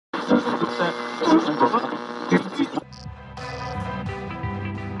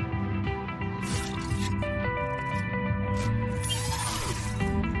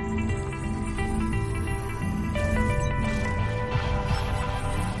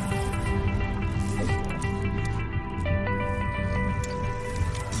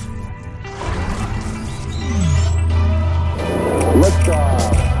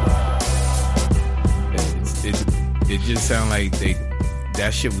It just sounded like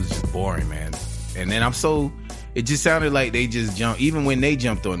that shit was just boring, man. And then it just sounded like they just jumped. Even when they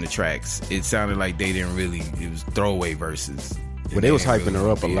jumped on the tracks, it sounded like they didn't really. It was throwaway verses. But they was hyping her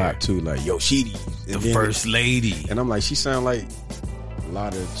up a lot too, like Yo Sheedy, the first lady. And I'm like, she sound like a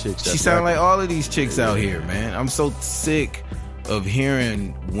lot of chicks. She sound like all of these chicks out here, man. I'm so sick of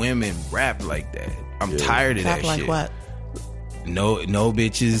hearing women rap like that. I'm tired of that like shit. What? No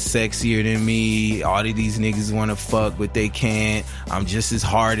bitches sexier than me. All of these niggas want to fuck, but they can't. I'm just as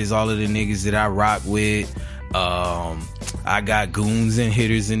hard as all of the niggas that I rock with. I got goons and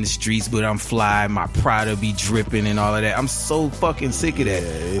hitters in the streets, but I'm fly. My Prada be dripping and all of that. I'm so fucking sick of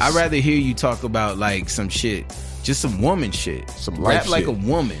that. I'd rather hear you talk about like some shit, just some woman shit. Some life rap like shit. a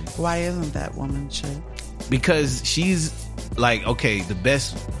woman. Why isn't that woman shit? Because she's like, okay,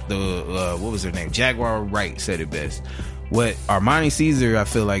 what was her name? Jaguar Wright said it best. What Armani Caesar, I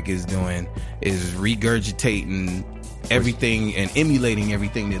feel like, is doing is regurgitating everything and emulating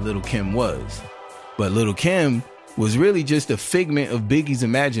everything that Lil' Kim was. But Lil' Kim was really just a figment of Biggie's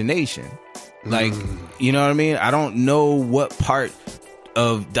imagination. Like, you know what I mean? I don't know what part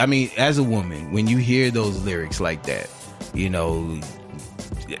of, I mean, as a woman, when you hear those lyrics like that, you know,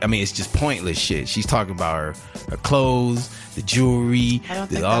 I mean, it's just pointless shit. She's talking about her clothes, the jewelry, I don't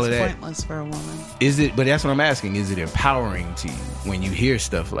think all that's of that. pointless for a woman. Is it? But that's what I'm asking. Is it empowering to you when you hear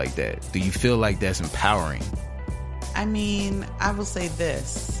stuff like that? Do you feel like that's empowering? I mean, I will say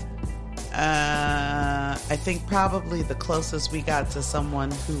this. I think probably the closest we got to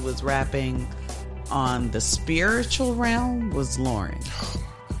someone who was rapping on the spiritual realm was Lauren.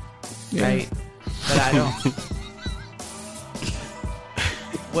 Right? But I don't...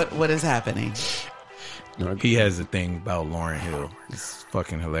 What is happening? No, He has a thing about Lauryn Hill. It's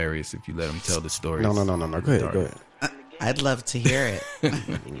fucking hilarious if you let him tell the story. No. Go ahead. I'd love to hear it.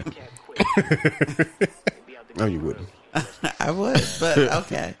 No, you wouldn't. I would, but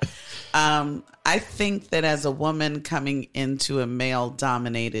okay. I think that as a woman coming into a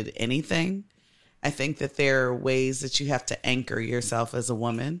male-dominated anything, I think that there are ways that you have to anchor yourself as a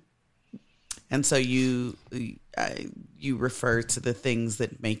woman. And so you refer to the things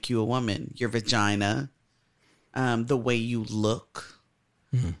that make you a woman, your vagina, the way you look,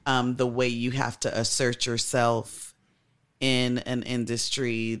 the way you have to assert yourself in an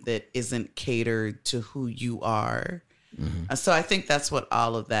industry that isn't catered to who you are. So I think that's what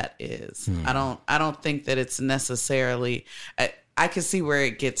all of that is. I don't think that it's necessarily, I can see where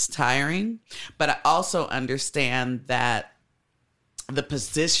it gets tiring, but I also understand that the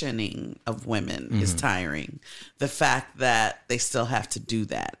positioning of women is tiring. The fact that they still have to do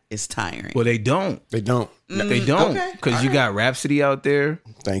that is tiring. Well, they don't. They don't. They don't. Okay. Because you got Rhapsody out there.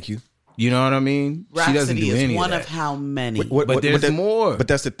 Thank you. You know what I mean? She doesn't Rhapsody do any is one of of that. how many? But there's more. But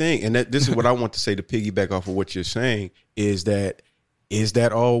that's the thing, and this is what I want to say to piggyback off of what you're saying is that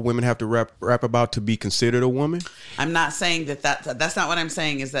all women have to rap about to be considered a woman? I'm not saying that's not what I'm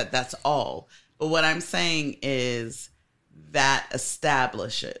saying is that that's all. But what I'm saying is that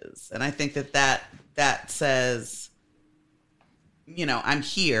establishes, and I think that says, you know, I'm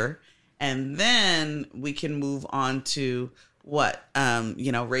here, and then we can move on to what,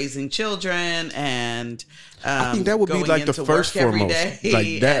 raising children and I think that would be like the first foremost.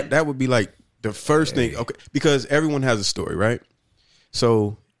 Like that would be like the first thing. Okay, because everyone has a story, right?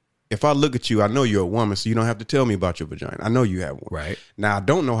 So if I look at you, I know you're a woman, so you don't have to tell me about your vagina. I know you have one. Right. Now I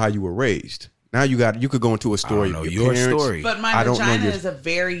don't know how you were raised. Now you could go into a story. I don't know of your parents. story. But my vagina is a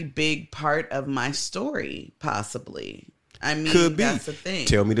very big part of my story, possibly. I mean, Could be. that's the thing.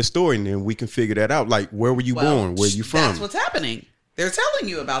 Tell me the story, and then we can figure that out. Like, where were you born? Where are you from? That's what's happening. They're telling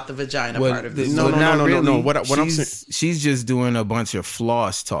you about the vagina part of this. No. Really. What I'm saying, she's just doing a bunch of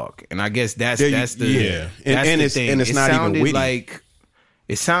floss talk, and I guess that's the and the it's thing. and it's It not sounded even witty.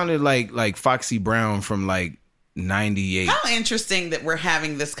 It sounded like Foxy Brown from like 98. How interesting that we're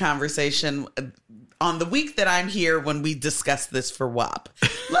having this conversation on the week that I'm here when we discuss this for WAP.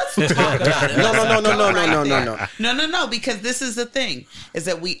 Let's talk about it. No, because this is the thing, is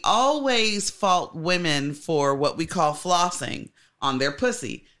that we always fault women for what we call flossing on their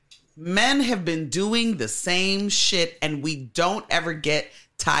pussy. Men have been doing the same shit, and we don't ever get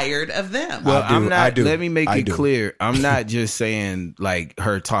tired of them. Well, I'm not. Let me make it clear. I'm not just saying like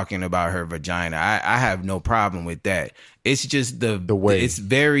her talking about her vagina. I have no problem with that. It's just the way. It's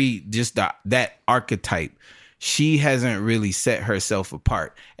very just that archetype. She hasn't really set herself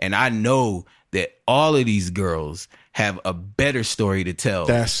apart, and I know that all of these girls have a better story to tell.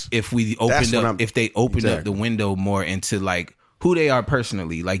 If they opened up the window more into like who they are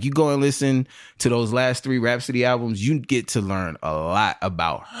personally. Like, you go and listen to those last 3 Rhapsody albums, you get to learn a lot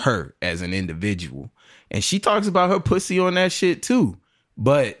about her as an individual. And she talks about her pussy on that shit too.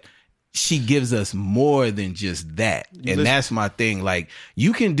 But she gives us more than just that. And that's my thing. Like,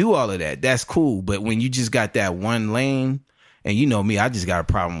 you can do all of that. That's cool. But when you just got that one lane, and you know me, I just got a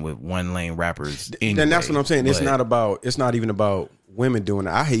problem with one lane rappers anyway. And that's what I'm saying. It's not even about women doing it.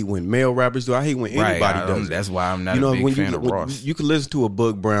 I hate when male rappers do. I hate when anybody does it. That's why I'm not a big fan of Ross. You can listen to a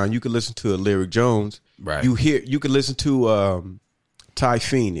Book Brown. You can listen to a Lyric Jones. Right. You can listen to Ty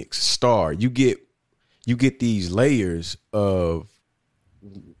Phoenix, Star. You get these layers of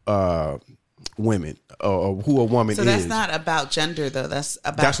women who a woman is. So that's not about gender, though. That's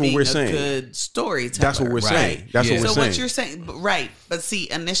about being a good storyteller. That's what we're saying. That's what we're saying. So what you're saying, right? But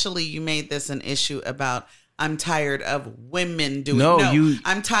see, initially you made this an issue about I'm tired of women doing.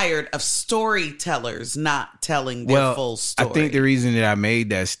 I'm tired of storytellers not telling their full story. I think the reason that I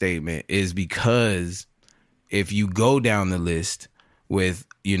made that statement is because if you go down the list with,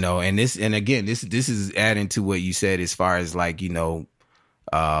 and again, this is adding to what you said as far as like,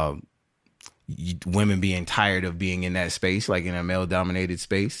 women being tired of being in that space, like in a male dominated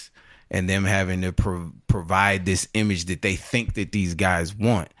space, and them having to provide this image that they think that these guys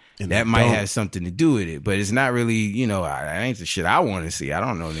want. And that might have something to do with it, but it's not really, that ain't the shit I want to see. I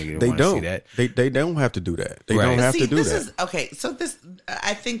don't know nigga that want to see that. They don't have to do that. They don't have to do that. So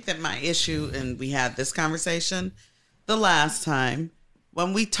I think that my issue, and we had this conversation the last time,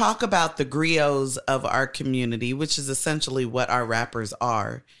 when we talk about the griots of our community, which is essentially what our rappers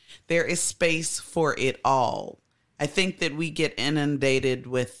are, there is space for it all. I think that we get inundated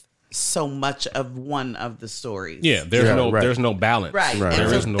with so much of one of the stories. Yeah, there's no balance. Right.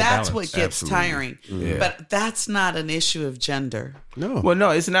 And so that's what gets tiring. Yeah. But that's not an issue of gender. No. Well,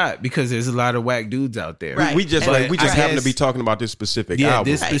 no, it's not, because there's a lot of whack dudes out there. Right. We just happen to be talking about this specific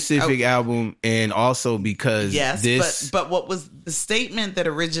album. This specific album, and also because but what was the statement that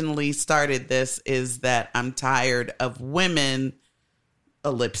originally started this is that I'm tired of women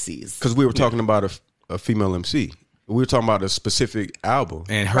ellipses. Because we were talking about a female MC. We were talking about a specific album.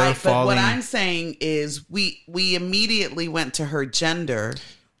 And her falling. But what I'm saying is we immediately went to her gender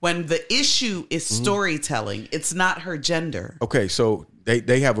when the issue is storytelling. It's not her gender. Okay, so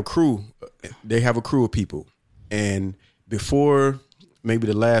they have a crew. They have a crew of people. And before maybe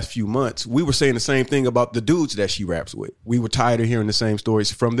the last few months, we were saying the same thing about the dudes that she raps with. We were tired of hearing the same stories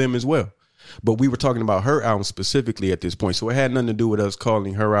from them as well. But we were talking about her album specifically at this point. So it had nothing to do with us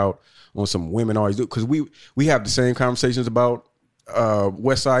calling her out on some women always do, because we have the same conversations about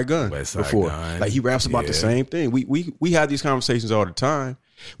West Side Gun before. Like, he raps about the same thing. We have these conversations all the time.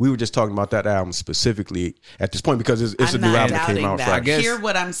 We were just talking about that album specifically at this point because it's a new album that came out. That. I guess. Hear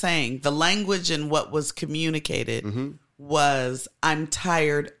what I'm saying. The language and what was communicated was, I'm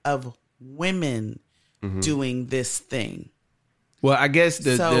tired of women doing this thing. Well, I guess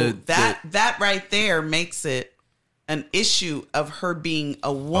that right there makes it an issue of her being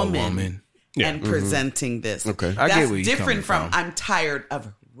a woman. And presenting this. Okay. I get where you're different from I'm tired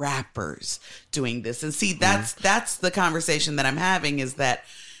of rappers doing this. And see, that's the conversation that I'm having, is that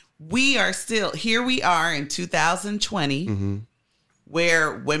we are still, here we are in 2020,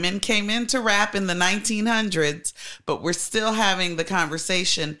 where women came into rap in the 1900s, but we're still having the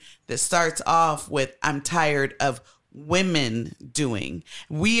conversation that starts off with I'm tired of women doing.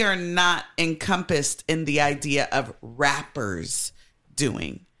 We are not encompassed in the idea of rappers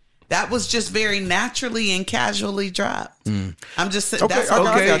doing. That was just very naturally and casually dropped. I'm just saying. Okay,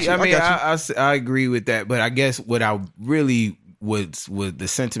 I agree with that, but I guess what I really was the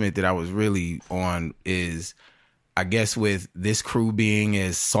sentiment that I was really on is, I guess with this crew being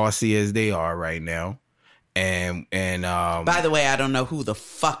as saucy as they are right now. And by the way, I don't know who the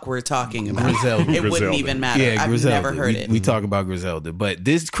fuck we're talking about. Griselda. It wouldn't even matter. Yeah, I've never heard it. We talk about Griselda, but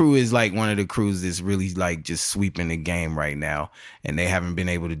this crew is like one of the crews that's really like just sweeping the game right now, and they haven't been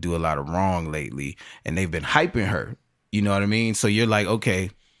able to do a lot of wrong lately, and they've been hyping her. You know what I mean? So you're like, okay,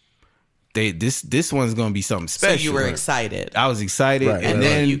 this one's gonna be something special. So you were excited. I was excited, and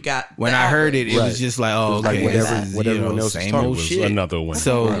then you got when I heard it, it was just like, oh, okay, like what everyone else same old shit. Another one.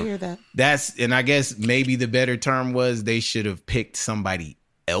 So I hear that. And I guess maybe the better term was they should have picked somebody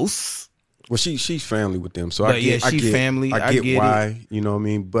else Well, she's family with them, so But I get, family. I get why, you know what I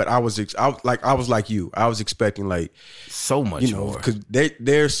mean. But I was like you. I was expecting like so much more because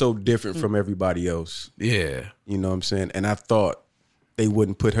they're so different from everybody else. Yeah, you know what I'm saying. And I thought they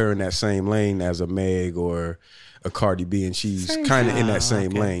wouldn't put her in that same lane as a Meg or a Cardi B, and she's kind of in that same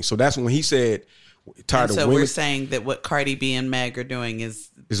lane. So that's when he said tired of women. So we're saying that what Cardi B and Meg are doing is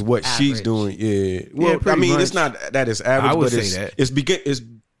what average. she's doing. Yeah. Well, I mean, it's not that it's average, I would but say it's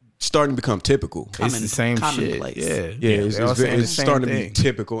starting to become typical. It's the same shit. Yeah, it's starting to be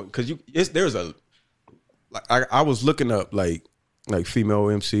typical because there's a like I was looking up like female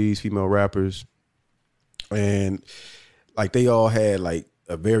MCs, female rappers, and like they all had like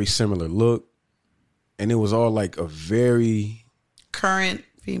a very similar look, and it was all like a very current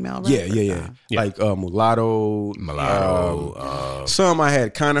female rapper. Yeah. Like Mulatto. Some I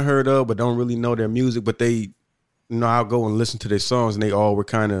had kind of heard of, but don't really know their music. But they, I'll go and listen to their songs, and they all were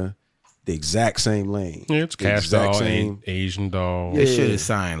kind of the exact same lane. Yeah, it's Cash Doll, Asian Doll. They should have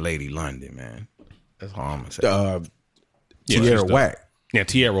signed Lady London, man. That's all I'm gonna say. Tierra Whack. Yeah,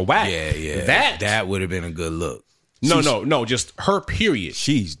 Tierra Whack. Yeah. That would have been a good look. No, just her. Period.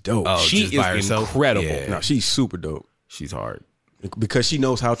 She's dope. Oh, she is incredible. Yeah. No, she's super dope. She's hard because she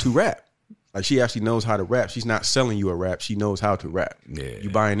knows how to rap. Like she actually knows how to rap. She's not selling you a rap. She knows how to rap. Yeah, you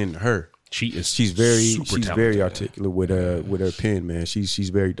buying into her. She's very articulate with her pen, man. She's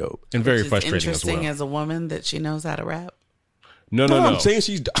very dope and very frustrating interesting as well. As a woman that she knows how to rap. No. I'm saying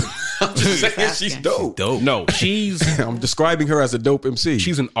she's. I'm just saying she's dope. No, she's. I'm describing her as a dope MC.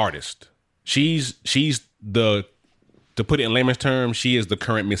 She's an artist. She's the. To put it in layman's terms, she is the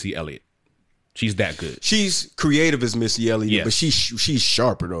current Missy Elliott. She's that good. She's creative as Missy Elliott, but she's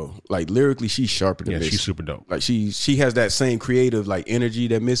sharper though. Like lyrically, she's sharper than Missy. She's super dope. Like she has that same creative like energy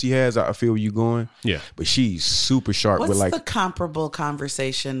that Missy has. I feel you going. Yeah, but she's super sharp. What's with like the comparable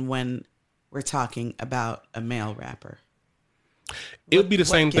conversation when we're talking about a male rapper? It would be the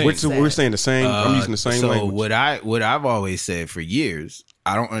same thing. We're saying the same. I'm using the same language. So what I've always said for years,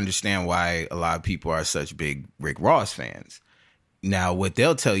 I don't understand why a lot of people are such big Rick Ross fans. Now, what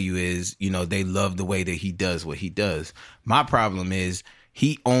they'll tell you is, they love the way that he does what he does. My problem is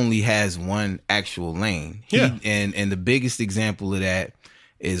he only has one actual lane. And the biggest example of that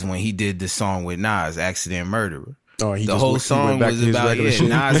is when he did the song with Nas, Accident Murderer. Oh, the whole song was about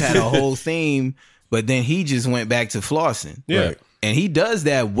Nas had a whole theme, but then he just went back to flossing. Yeah. Right. And he does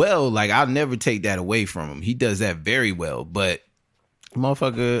that well. Like, I'll never take that away from him. He does that very well. But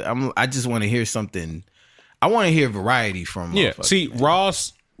motherfucker, I just want to hear something. I want to hear variety from motherfucker. Yeah. See,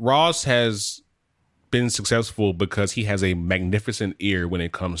 Ross has been successful because he has a magnificent ear when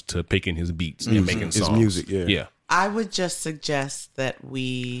it comes to picking his beats and making songs. His music, yeah. I would just suggest that Are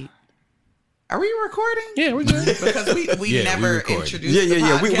we recording? Yeah, we're good. Because we never introduced the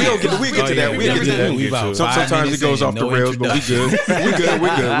podcast. We don't get to that. We get to that. Sometimes it goes off the rails, but we good. We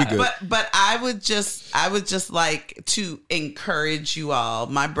good. But I would just like to encourage you all,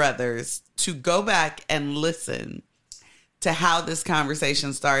 my brothers, to go back and listen to how this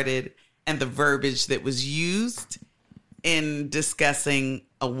conversation started and the verbiage that was used in discussing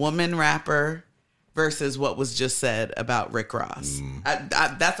a woman rapper versus what was just said about Rick Ross.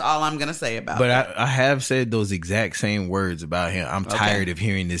 That's all I'm going to say about that. But I have said those exact same words about him. I'm tired of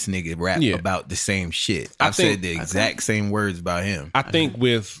hearing this nigga rap about the same shit. I've said the exact same words about him. I think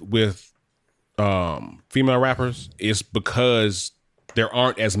with female rappers, it's because there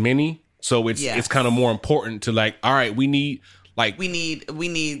aren't as many. So it's kind of more important to like, all right, we need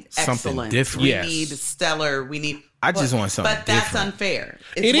something excellent. Different. We need stellar. We need. I just want something But that's different. Unfair.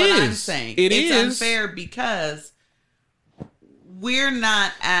 It's what I'm saying. It's unfair because we're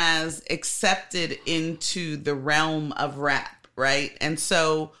not as accepted into the realm of rap, right? And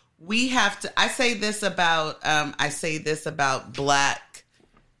so we have to. I say this about Black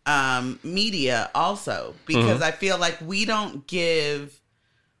media also because I feel like we don't give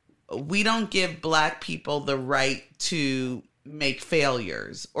Black people the right to make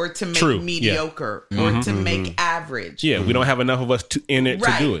failures or to make mediocre or to make average. Yeah, we don't have enough of us in it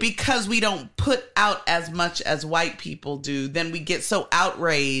to do it. Because we don't put out as much as white people do. Then we get so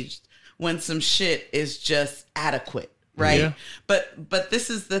outraged when some shit is just adequate, right? Yeah. But this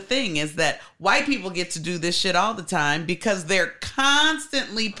is the thing is that white people get to do this shit all the time because they're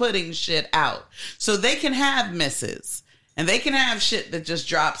constantly putting shit out. So they can have misses and they can have shit that just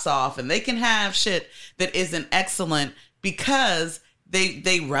drops off and they can have shit that isn't excellent because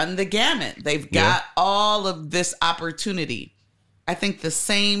they run the gamut. They've got all of this opportunity. I think the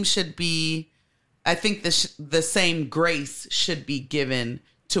same should be. I think the same grace should be given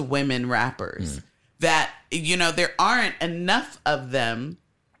to women rappers. That there aren't enough of them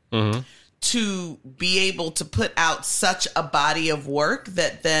to be able to put out such a body of work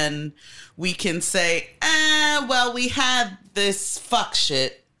that then we can say, well, we had this fuck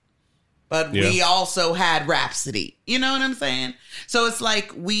shit, but we also had Rhapsody. You know what I'm saying? So it's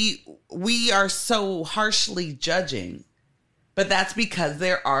like we are so harshly judging, but that's because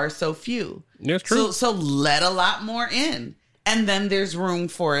there are so few. That's true. So let a lot more in. And then there's room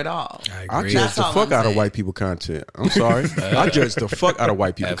for it all. I judge the fuck out of white people content. I'm sorry. I judge the fuck out of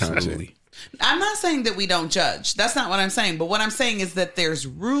white people content. I'm not saying that we don't judge. That's not what I'm saying. But what I'm saying is that there's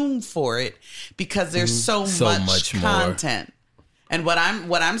room for it because there's so much content. And what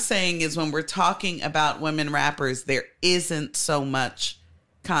I'm saying is when we're talking about women rappers, there isn't so much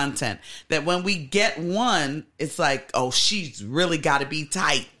content that when we get one, it's like, oh, she's really got to be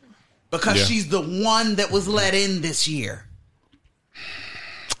tight because she's the one that was let in this year.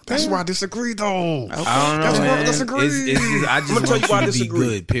 That's why I disagree, though. Okay. I don't know, That's man. why I disagree. I just want tell you why I you to be disagree.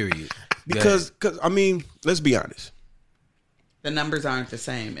 good, period. Because I mean, let's be honest. The numbers aren't the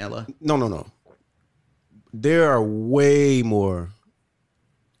same, Ella. No. There are way more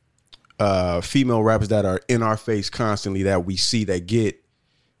female rappers that are in our face constantly that we see that get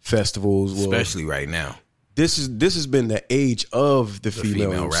festivals, especially right now. This has been the age of the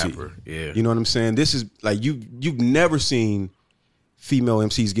female MC. rapper. Yeah, you know what I'm saying. This is like you've never seen female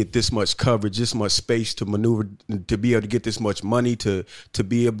MCs get this much coverage, this much space to maneuver, to be able to get this much money, to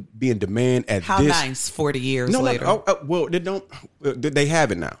be in demand at How this. nice 40 years later. Well, they don't. They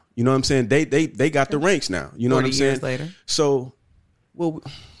have it now. You know what I'm saying? They got the ranks now. You know what I'm saying? 40 years later. So, well,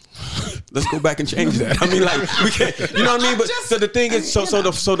 let's go back and change that. I mean, like we can't. You know what I mean? But so the thing is,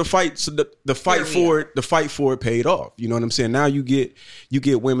 the fight for it paid off. You know what I'm saying? Now you get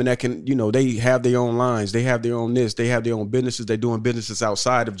women that can, you know, they have their own lines, they have their own this, they have their own businesses. They're doing businesses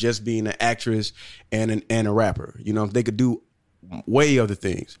outside of just being an actress and a rapper. You know, they could do way other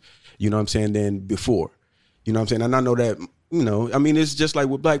things. You know what I'm saying? Than before. You know what I'm saying? And I know that. You know, I mean, it's just like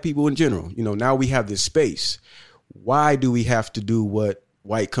with black people in general. You know, now we have this space. Why do we have to do what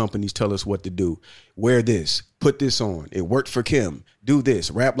white companies tell us what to do? Wear this, put this on. It worked for Kim. Do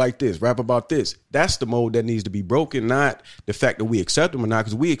this, rap like this, rap about this. That's the mold that needs to be broken, not the fact that we accept them or not,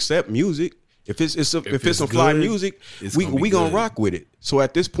 because we accept music. If it's some fly music, we gonna rock with it. So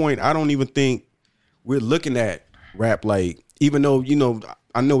at this point, I don't even think we're looking at rap like, even though, you know,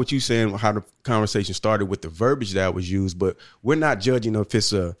 I know what you're saying, how the conversation started with the verbiage that was used, but we're not judging if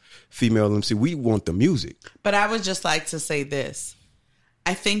it's a female MC. We want the music. But I would just like to say this.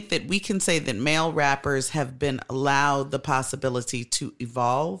 I think that we can say that male rappers have been allowed the possibility to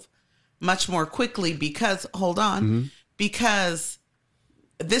evolve much more quickly because, because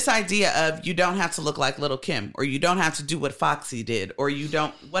this idea of you don't have to look like Little Kim or you don't have to do what Foxy did or you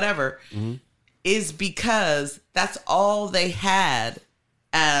don't, whatever, is because that's all they had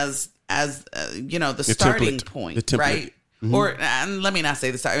as you know, the starting point, right? Mm-hmm. Or let me not say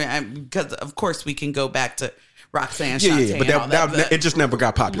the start, because of course we can go back to Roxanne, Shantae, but that it just never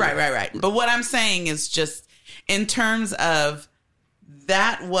got popular. Right. But what I'm saying is just in terms of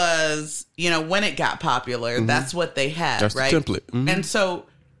that was, you know, when it got popular, that's what they had, that's right? The template. Mm-hmm. And so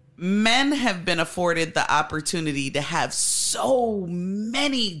men have been afforded the opportunity to have so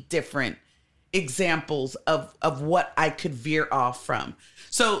many different examples of what I could veer off from.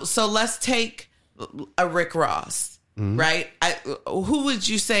 So let's take a Rick Ross, right? Who would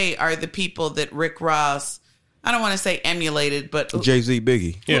you say are the people that Rick Ross, I don't want to say emulated, but Jay-Z,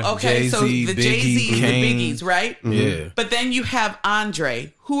 Biggie. Yeah. Okay, Jay-Z, so the Biggie, Jay-Z's, the Biggies, right? Mm-hmm. Yeah. But then you have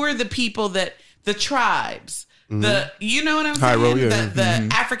Andre. Who are the people that, the tribes, the, you know what I'm saying? Hyro, yeah.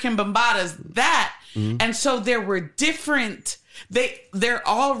 The African Bambatas, that. And so there were different, there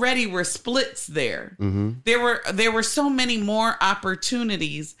already were splits there. There were so many more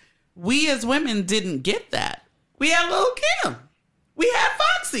opportunities. We as women didn't get that. We had Lil' Kim. We had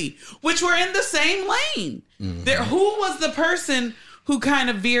Foxy, which were in the same lane. Who was the person who kind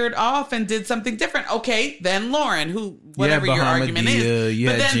of veered off and did something different? Okay, then Lauren, who, whatever your argument is.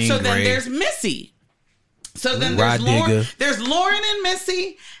 But then, so then there's Missy. So then there's Lauren and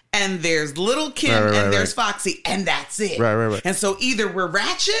Missy, and there's Little Kim, and there's Foxy, and that's it. Right. And so either we're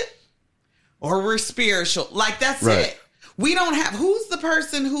ratchet or we're spiritual. Like, that's it. We don't have, who's the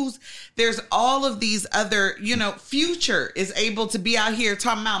person there's all of these other, you know, Future is able to be out here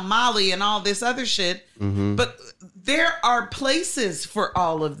talking about Molly and all this other shit. But there are places for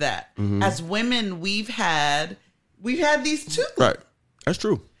all of that. As women, we've had these too. Right. That's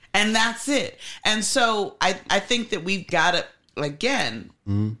true. And that's it. And so I think that we've got to, again,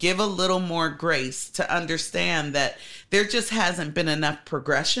 give a little more grace to understand that there just hasn't been enough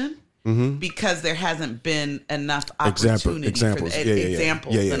progression. because there hasn't been enough opportunity examples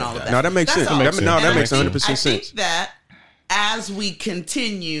and all of that. No, that makes sense. That makes 100% sense. I think that as we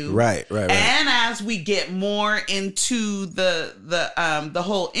continue, right, and as we get more into the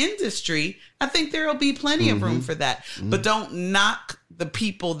whole industry, I think there will be plenty of room for that. But don't knock the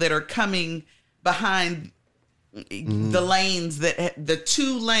people that are coming behind the lanes the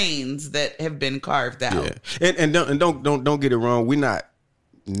 2 lanes that have been carved out. Yeah. And don't get it wrong. We're not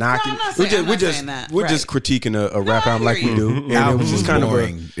knocking. We're just critiquing a rap album like we do. And it was just kind of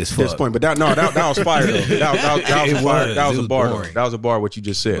a disappointing. But that was fire though. That was a bar though. That was a bar what you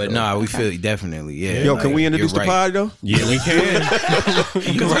just said. But no, we feel definitely. Yeah. Yo, can we introduce the pod though? Yeah, we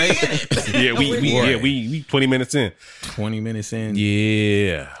can. You're right. Yeah, we 20 minutes in. 20 minutes in.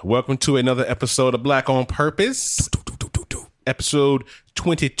 Yeah. Welcome to another episode of Black on Purpose. Episode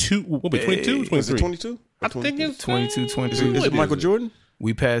 22. What be 22? 23? Is it 22? I think it's 22, 23. Is it Michael Jordan?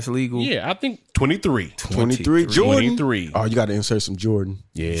 We passed legal. Yeah, I think 23. 23. Jordan. 23. Oh, you got to insert some Jordan.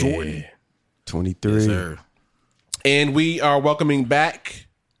 Yeah. Jordan. 23. Yes, sir. And we are welcoming back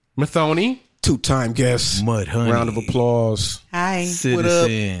Mathoni. 2-time guest. Mud Honey. Round of applause. Hi.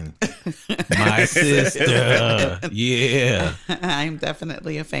 Citizen. My sister. Yeah. I'm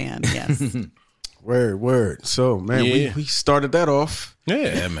definitely a fan, yes. Word. So, man, we started that off.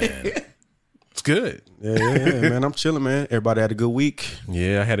 Yeah, man. It's good. Yeah, man. I'm chilling, man. Everybody had a good week.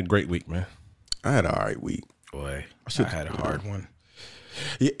 Yeah, I had a great week, man. I had an all right week. Boy, I had a hard one.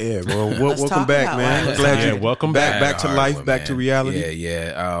 Yeah, well, welcome back, man. I'm glad you welcome back to life, back to reality.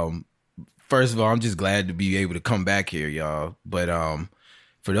 Yeah. First of all, I'm just glad to be able to come back here, y'all. But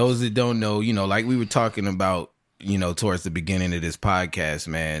for those that don't know, like we were talking about, towards the beginning of this podcast,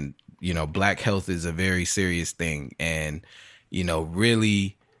 man, Black health is a very serious thing, and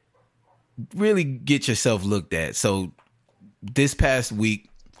really get yourself looked at. So this past week,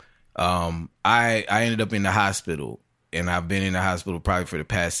 I ended up in the hospital, and I've been in the hospital probably for the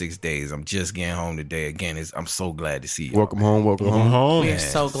past 6 days. I'm just getting home today. Again, I'm so glad to see you. Welcome home. We're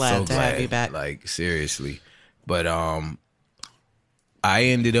so glad to have you back. Like, seriously. But I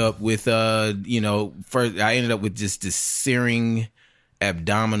ended up with first I ended up with just this searing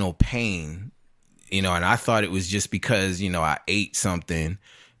abdominal pain, and I thought it was just because I ate something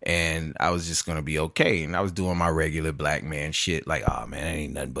and I was just gonna be okay, and I was doing my regular black man shit, like, oh man, that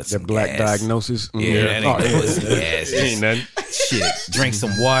ain't nothing but some black gas. Diagnosis. Yeah, that ain't nothing but some gas. Ain't nothing. Shit, drink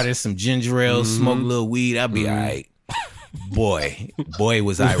some water, some ginger ale, smoke a little weed, I'll be all right. Boy,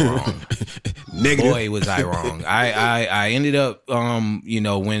 was I wrong. Negative. Boy, was I wrong. I ended up,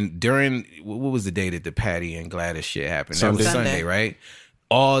 when during, what was the day that the Patty and Gladys shit happened? That was Sunday, right?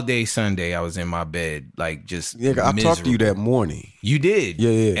 All day Sunday, I was in my bed, like, just I talked to you that morning. You did,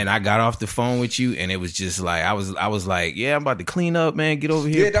 yeah. And I got off the phone with you, and it was just like I was like, yeah, I'm about to clean up, man. Get over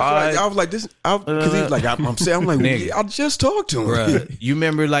here. Yeah, that's I was like this, because he's like, I'm like, nigga, I just talked to him. Bruh, you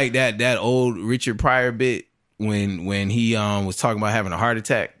remember like that old Richard Pryor bit when he was talking about having a heart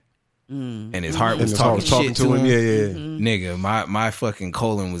attack, and his heart was talking to him. Yeah. Nigga, my fucking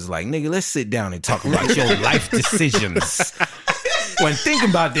colon was like, nigga, let's sit down and talk about your life decisions. When think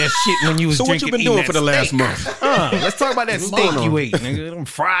about that shit when you was drinking. So what you been doing for the last month? Let's talk about that steak you ate, nigga. Them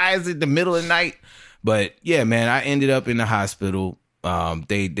fries at the middle of the night. But yeah, man, I ended up in the hospital.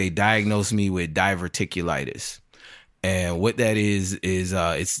 They diagnosed me with diverticulitis. And what that is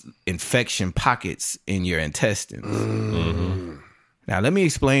it's infection pockets in your intestines. Mm-hmm. Now, let me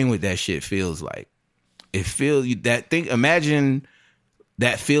explain what that shit feels like. It feels imagine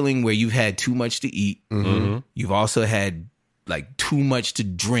that feeling where you've had too much to eat. Mm-hmm. You've also had like too much to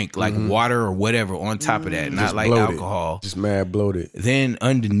drink, like water or whatever on top of that, not just like bloated. alcohol. Just mad bloated. Then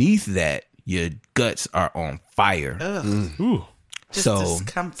underneath that, your guts are on fire. Ugh.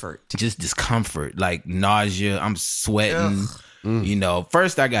 Just discomfort, like nausea. I'm sweating.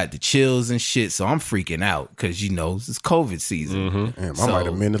 First I got the chills and shit, so I'm freaking out because it's COVID season. Mm-hmm. Damn, I might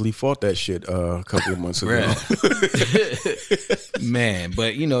have mentally fought that shit a couple of months ago. Man,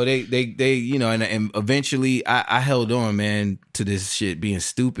 but they and eventually I held on, man, to this shit being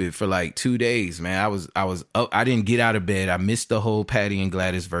stupid for like 2 days, man. I was up. I didn't get out of bed. I missed the whole Patty and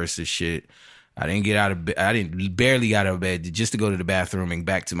Gladys versus shit. I didn't get out of bed. I didn't barely got out of bed just to go to the bathroom and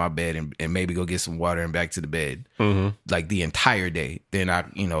back to my bed and maybe go get some water and back to the bed. Like the entire day. Then I,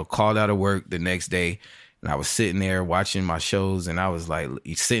 called out of work the next day, and I was sitting there watching my shows, and I was like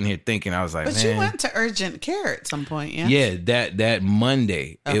sitting here thinking, I was like, but man. You went to urgent care at some point, yeah? Yeah, that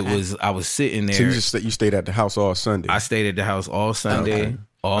Monday. Okay. I was sitting there. So you stayed at the house all Sunday? I stayed at the house all Sunday. Okay.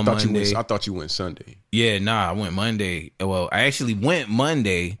 All Monday. I thought you went Sunday. Yeah, nah, I went Monday. Well, I actually went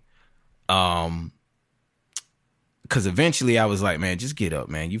Monday. because eventually I was like, man, just get up,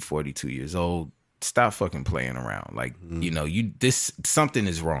 man. You 42 years old. Stop fucking playing around. Like, something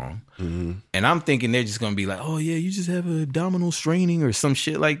is wrong. Mm-hmm. And I'm thinking they're just going to be like, oh yeah, you just have an abdominal straining or some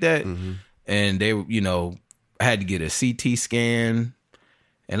shit like that. Mm-hmm. And they, I had to get a CT scan.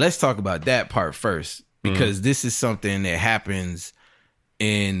 And let's talk about that part first, because this is something that happens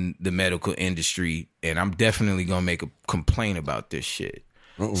in the medical industry. And I'm definitely going to make a complaint about this shit.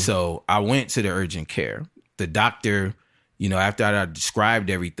 Uh-oh. So I went to the urgent care. The doctor, after I described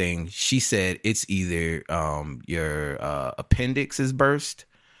everything, she said it's either your appendix is burst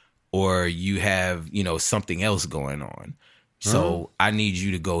or you have, something else going on. So I need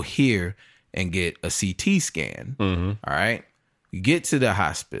you to go here and get a CT scan. Mm-hmm. All right. You get to the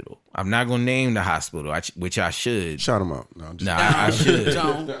hospital. I'm not going to name the hospital, which I should. Shout them out. No, I should.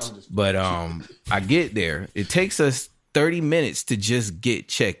 Don't. But I get there. It takes us 30 minutes to just get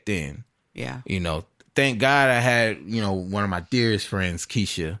checked in. Yeah. Thank God I had, one of my dearest friends,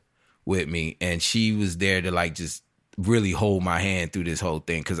 Keisha, with me. And she was there to just really hold my hand through this whole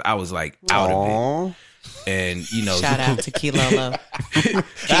thing. Because I was out of it. And, shout out to Kilolo.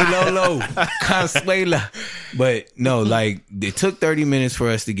 Kilolo. Consuela. But no, it took 30 minutes for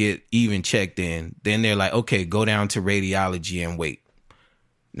us to get even checked in. Then they're like, okay, go down to radiology and wait.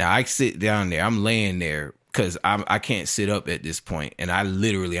 Now I sit down there. I'm laying there. Because I can't sit up at this point. And I'm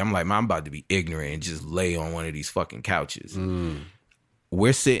like, I'm about to be ignorant and just lay on one of these fucking couches.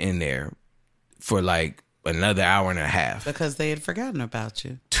 We're sitting there for another hour and a half. Because they had forgotten about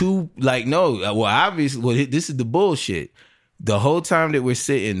you. Obviously, this is the bullshit. The whole time that we're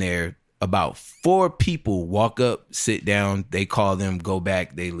sitting there, about 4 people walk up, sit down, they call them, go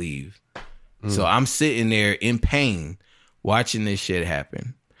back, they leave. So I'm sitting there in pain, watching this shit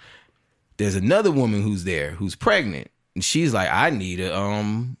happen. There's another woman who's there who's pregnant, and she's like, I need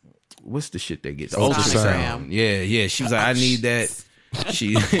a what's the shit they get? The ultrasound. Yeah. She was like, I need that.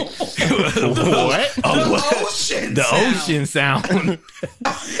 She what? The ocean sound.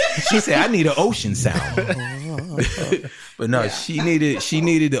 She said, I need an ocean sound. But no, she needed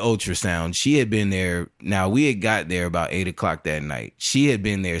the ultrasound. She had been there. Now we had got there about 8:00 that night. She had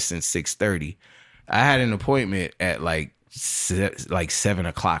been there since 6:30. I had an appointment at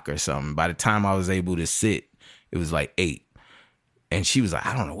 7:00 or something. By the time I was able to sit, it was 8. And she was like,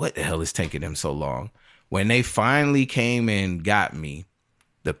 I don't know what the hell is taking them so long. When they finally came and got me,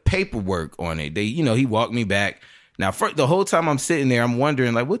 the paperwork on it, he walked me back. Now, the whole time I'm sitting there, I'm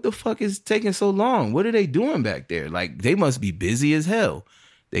wondering, what the fuck is taking so long? What are they doing back there? They must be busy as hell.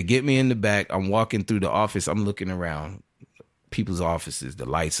 They get me in the back. I'm walking through the office. I'm looking around people's offices. The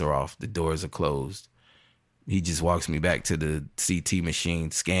lights are off. The doors are closed. He just walks me back to the CT machine,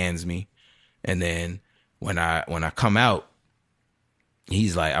 scans me. And then when I come out,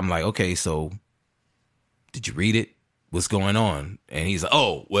 I'm like, okay, so did you read it? What's going on? And he's like,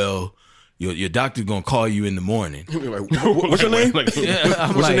 oh, well, your doctor's going to call you in the morning. What's your name? What's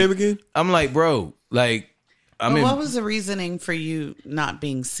your name again? I'm like, bro, what was the reasoning for you not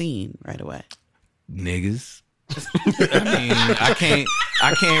being seen right away? Niggas. I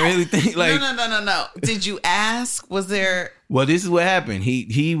can't really think No. Did you ask? Was there? Well, this is what happened.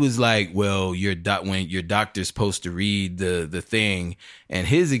 He was like, well, when your doctor's supposed to read the thing, and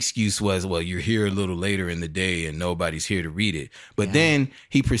his excuse was, well, you're here a little later in the day and nobody's here to read it. But then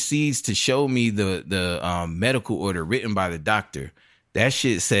he proceeds to show me the medical order written by the doctor. That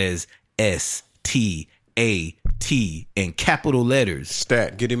shit says STAT in capital letters.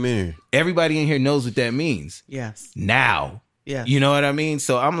 Stat, get him in. Everybody in here knows what that means. Yes. Now. Yeah. You know what I mean?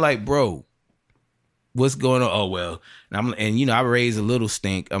 So I'm like, bro, what's going on? Oh, well. And I raised a little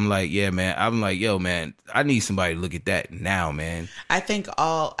stink. I'm like, yeah, man. I'm like, yo, man, I need somebody to look at that now, man. I think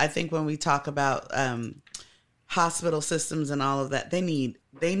when we talk about hospital systems and all of that, they need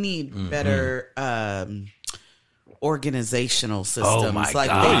better organizational systems. Oh my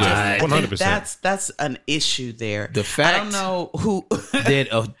God. 100%. That's an issue there. The fact I don't know who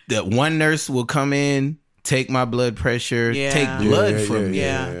that one nurse will come in, take my blood pressure, take blood from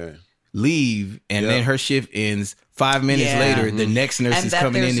me, leave, and then her shift ends. 5 minutes later, the next nurse is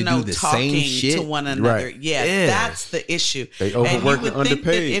coming in to do the same shit to one another. Right. Yeah, that's the issue. They overwork and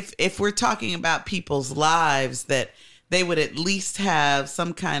underpaid. If we're talking about people's lives, that they would at least have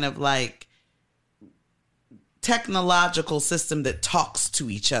some kind of technological system that talks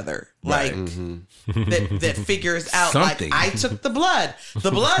to each other, that figures out something. I took the blood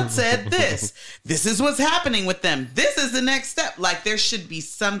said this is what's happening with them, this is the next step. There should be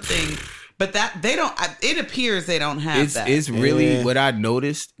something But that they don't. It appears they don't have that. It's really what I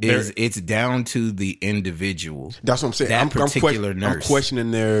noticed is it's down to the individual. That's what I'm saying. That particular nurse. I'm questioning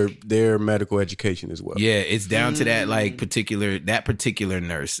their medical education as well. Yeah, it's down to that particular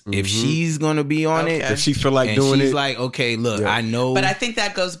nurse. If she's gonna be on it, if she feel like and doing she's it, like, okay, look, I know. But I think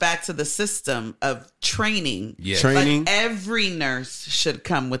that goes back to the system of training. Yeah. Training. Like every nurse should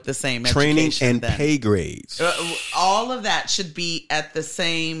come with the same training education and then. pay grades. All of that should be at the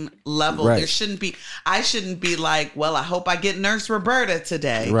same level. Right. There shouldn't be. I shouldn't be like, well, I hope I get Nurse Roberta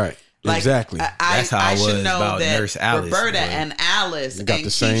today. Right. Like, exactly. That's how I should was know about that Nurse Alice. Roberta and Alice They got and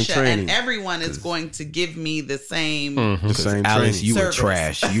the same Keisha training. and everyone is going to give me the same. The same Alice, training. you were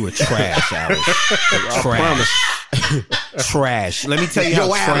Service. trash. You were trash, Alice. Trash. Trash. Let me tell you how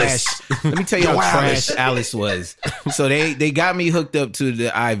trash. Let me tell you how trash Alice was. So they got me hooked up to the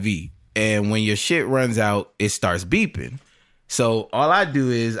IV, and when your shit runs out, it starts beeping. So all I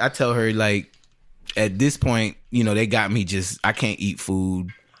do is I tell her, like, at this point, you know, they got me I can't eat food.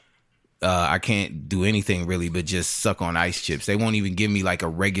 I can't do anything really but just suck on ice chips. They won't even give me like a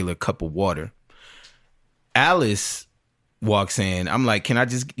regular cup of water. Alice walks in. I'm like, can I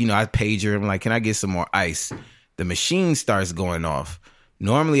just, I page her. I'm like, can I get some more ice? The machine starts going off.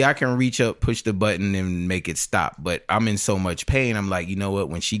 Normally I can reach up, push the button and make it stop. But I'm in so much pain. I'm like, you know what?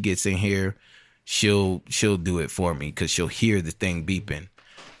 When she gets in here, she'll do it for me because she'll hear the thing beeping.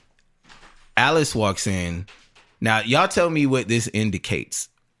 Alice walks in. Now, y'all tell me what this indicates.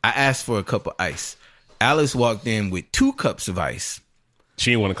 I asked for a cup of ice. Alice walked in with 2 cups of ice.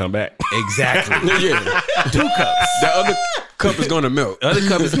 She didn't want to come back. Exactly. Yeah. 2 cups. The other cup is going to melt. The other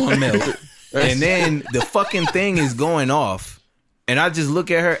cup is going to melt. And then the fucking thing is going off. And I just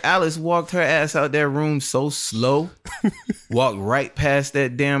look at her. Alice walked her ass out that room so slow. Walked right past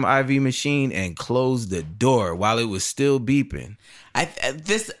that damn IV machine and closed the door while it was still beeping.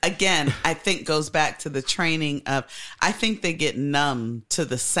 This again, I think goes back to the training of. I think they get numb to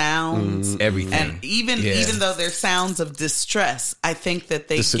the sounds, everything, and even though they're sounds of distress, I think that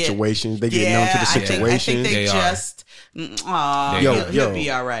they the situations they get numb to the situation. I think they just, he'll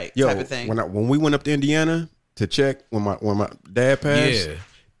be all right, type of thing. When we went up to Indiana to check when my dad passed,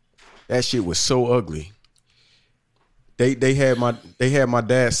 that shit was so ugly. They had my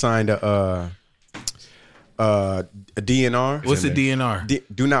dad signed a DNR. What's a DNR?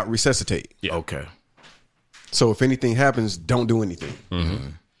 Do not resuscitate. Yeah. Okay. So if anything happens, don't do anything. Mm-hmm.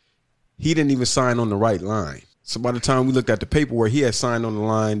 He didn't even sign on the right line. So by the time we looked at the paperwork, he had signed on the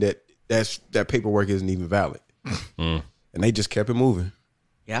line that paperwork isn't even valid. And they just kept it moving.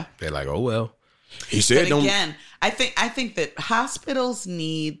 Yeah. They're like, oh well. He said, but again, I think that hospitals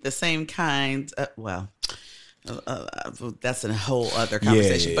need the same kind. That's a whole other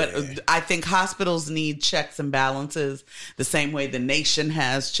conversation. Yeah. But I think hospitals need checks and balances the same way the nation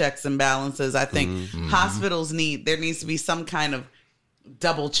has checks and balances. I think hospitals there needs to be some kind of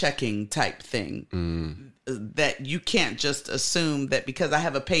double checking type thing that you can't just assume that because I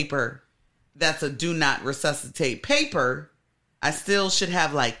have a paper that's a do not resuscitate paper, I still should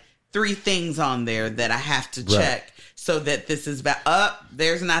have like 3 things on there that I have to check so that this is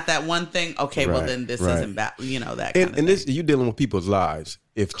there's not that one thing. Okay, well then this isn't that kind of thing. And this, you dealing with people's lives.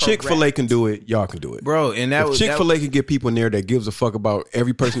 If Chick-fil-A can do it, y'all can do it, bro. And if Chick-fil-A can get people in there that gives a fuck about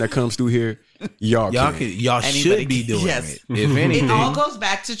every person that comes through here, y'all should be doing it. If anything, it all goes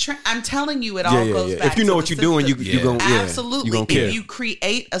back to. I'm telling you, it all goes back. If you know what you're doing, you gonna absolutely. You gonna care. If you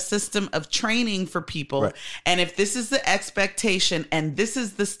create a system of training for people, and if this is the expectation and this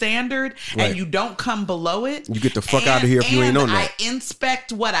is the standard, and you don't come below it, you get the fuck out of here if you ain't on that. I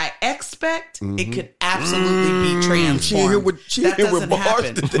inspect what I expect. It could absolutely be transformed. That doesn't happen.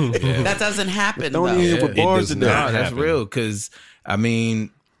 That doesn't happen. Don't even hear with bars today. No, that's real. Because I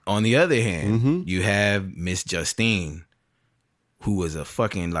mean, on the other hand, you have Miss Justine, who was a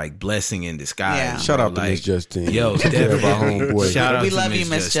fucking like blessing in disguise. Yeah. Shout out to Miss Justine. Yo, definitely. Shout out we to love you,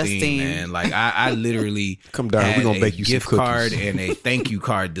 Miss Justine. Man. Like I literally come down. We're gonna bake you gift some cookies. card and a thank you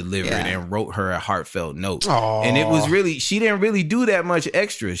card delivered and wrote her a heartfelt note. Aww. And it was really, she didn't really do that much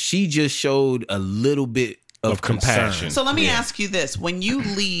extra. She just showed a little bit of compassion. So let me ask you this. When you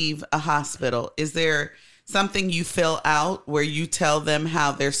leave a hospital, is there something you fill out where you tell them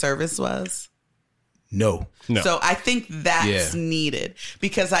how their service was? No. So I think that's needed,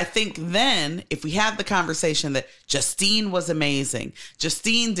 because I think then if we have the conversation that Justine was amazing,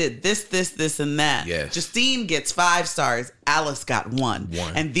 Justine did this, and that. Yes. Justine gets 5 stars. Alice got 1.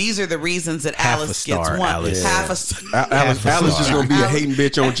 And these are the reasons that Half Alice a star, gets 1. Alice. Half a star. Alice is going to be a hating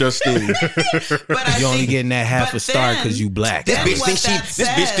bitch on Justine. But I You only think- getting that half but a star then- because you black. then bitch what thinks she-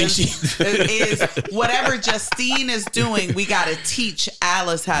 that this bitch thinks says is whatever Justine is doing, we got to teach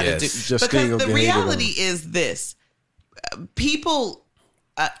Alice how to do. Justine will Because the get hated on. reality is this: people,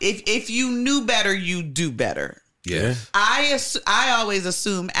 if you knew better, you do better. Yes. I always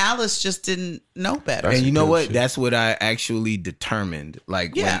assume Alice just didn't know better. And you know good what? shit. That's what I actually determined.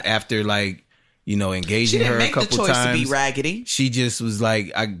 Like when Yeah. after like, you know, She engaging didn't her a make the couple choice to times. be raggedy. She just was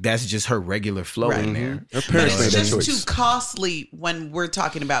like, that's just her regular flow Right. in there. Her But parents made it's that just choice. too costly when we're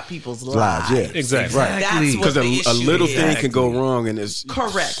talking about people's Lives, lives. yeah. Exactly. Right. That's what Because the a issue little is. thing can go wrong, and it's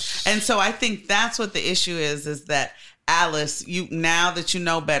Correct. And so I think that's what the issue is that Alice, you now that you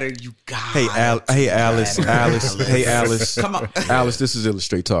know better, you got Hey, Alice, hey, Alice. Come on. Alice, this is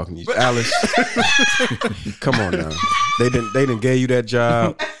Illustrate talking to you. Alice, come on now. They didn't gave you that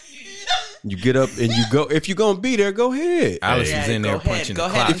job. You get up and you go. If you're gonna be there, go ahead. Alice Yeah, was in go there ahead. punching Go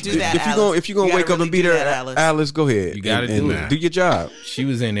the ahead clock. and do that. If Alice. you're gonna You wake gotta up and be really do there, that, Alice, go ahead. You gotta and do it. do your job. She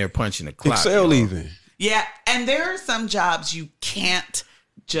was in there punching the clock. Excel yo. even. Yeah, and there are some jobs you can't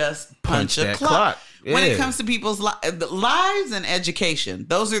just punch a that clock. clock. When it Yeah. comes to people's lives and education,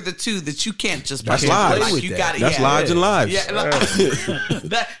 those are the two that you can't just punch. That's a lives. clock. Play with You that. got it. That's lives and lives. Yeah,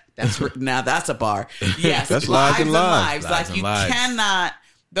 now that's a bar. Yes, That's lives and lives. Lives Like and you lives. cannot.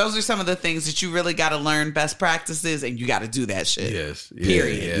 Those are some of the things that you really got to learn best practices, and you got to do that shit. Yes. Yeah,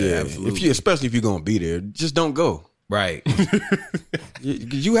 Period. Yeah, Yeah, absolutely. especially if you're gonna be there, just don't go. Right.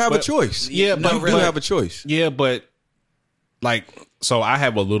 You have a choice. Yeah, you but do have a choice. Yeah, but like, so I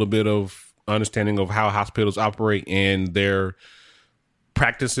have a little bit of understanding of how hospitals operate and their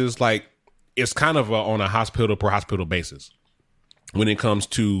practices. Like, it's kind of on a hospital per hospital basis when it comes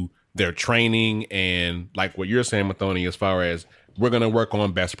to their training and like what you're saying, Mathoni, as far as we're going to work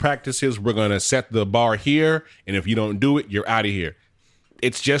on best practices. We're going to set the bar here. And if you don't do it, you're out of here.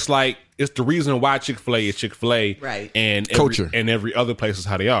 It's just like, it's the reason why Chick-fil-A is Chick-fil-A. Right. And Culture. every other place is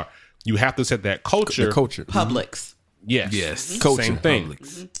how they are. You have to set that culture. The culture. Publix. Yes. Yes. Culture. Same thing.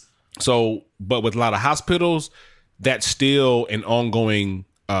 Publix. So, but with a lot of hospitals, that's still an ongoing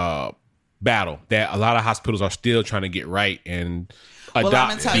battle that a lot of hospitals are still trying to get right and Well, I'm adopt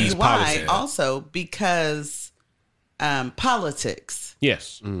gonna tell these you why. policies. Also, because politics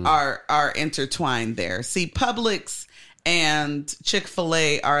Yes. are intertwined there. See, Publix and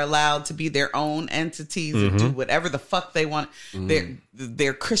Chick-fil-A are allowed to be their own entities and do whatever the fuck they want.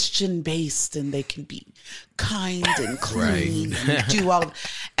 They're Christian based and they can be kind and clean and do all of,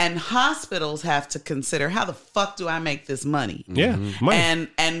 and hospitals have to consider, how the fuck do I make this money? Yeah. Money.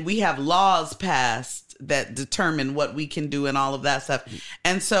 And we have laws passed that determine what we can do and all of that stuff.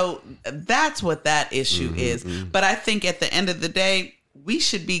 And so that's what that issue is. But I think at the end of the day, we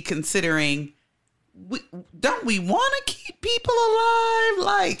should be considering, don't we want to keep people alive?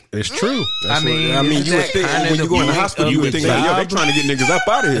 Like, It's true. I mean, you isn't would that think kinda when you the go in the point hospital, you of would the think, like, yo, they job? trying to get niggas up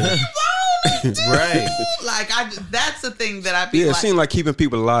out of here. Right. like that's the thing that I be Yeah, it like, seems like keeping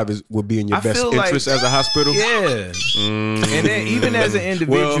people alive would be in your I best feel like- interest as a hospital. Yeah. And then even as an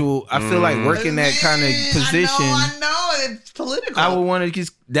individual, I feel like working that kind of position, I know it's political. I would want to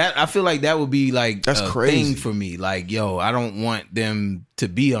just that. I feel like that would be like That's a crazy. thing for me. Like, yo, I don't want them to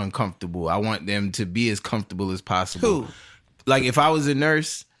be uncomfortable. I want them to be as comfortable as possible. Who? Like, if I was a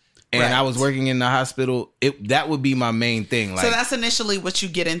nurse and Right. I was working in the hospital, that would be my main thing. Like, So that's initially what you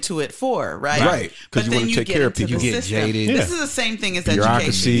get into it for, right? Right, 'cause But you then wanna you take get care of into people. the You get system. jaded. This is the same thing as Bureaucracy,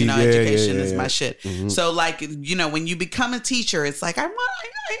 education. You know, yeah, education yeah, is my yeah. shit. So, like, you know, when you become a teacher, it's like I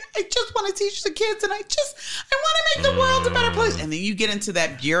just want to teach the kids, and I want to make the world a better place. And then you get into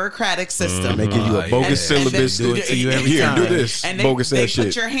that bureaucratic system. They give you a bogus And then syllabus. do it to you every Here, time. do this. And bogus they ass put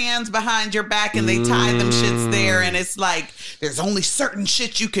shit. your hands behind your back and they tie them shits there, and it's like there's only certain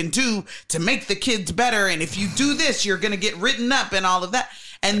shit you can do to make the kids better, and if you do this, you're gonna get written up and all of that.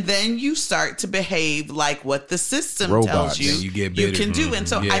 And then you start to behave like what the system Robots. tells you And you get you bitter. can do. And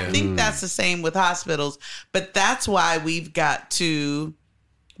so I Yeah. think that's the same with hospitals, but that's why we got to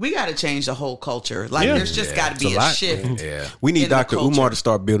change the whole culture. Like, Yeah. there's just got to It's a be a lot, shift. yeah. We need in the Dr. culture. Umar to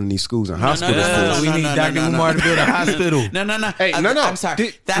start building these schools and hospitals. no, We need Dr. Umar to build a hospital. No. Hey, no. I'm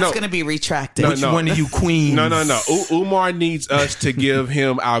sorry. That's no. going to be retracted. No, Which one of you queens? No. Umar needs us to give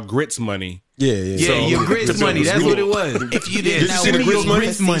him our grits money Yeah, So- your grits money. That's what it was. If you didn't know, see the we're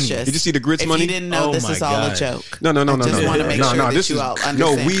grits being money? facetious. Did you see the grits if money? you didn't know, Oh this my is all a gosh. joke. No. I just want to make sure that you all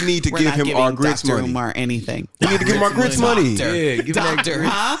understand. We need to We're give not him giving our grits Dr. money. Umar anything. We need to give him our grits money. Doctor. Yeah, give him that Doctor,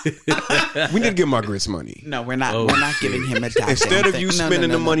 grits. huh? We need to give him our grits money. No, we're not. We're not giving him a doctor. Instead of you No, spending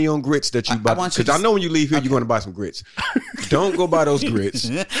no, the money on grits that you buy, want you because I to- know when you leave here, you're going to buy some grits. Don't go buy those grits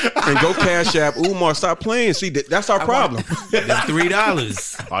and go Cash App. Umar, stop playing. See, that's our problem. Them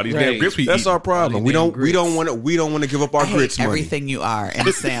 $3. All these damn grips we That's eat. our problem. All We these damn don't want to give up our I hate grits money. everything you are and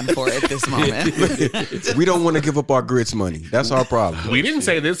stand for at this moment. We don't want to give up our grits money. That's our problem. We didn't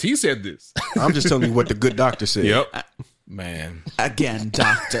say this. He said this. I'm just telling you what the good doctor said. Yep. Man. Again,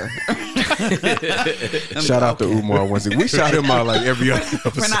 doctor. Shout out to Umar once. We shout him out like every other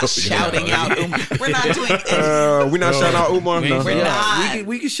episode. We're not shouting out Umar. We're not doing anything. We're not shouting out Umar. No. We're not.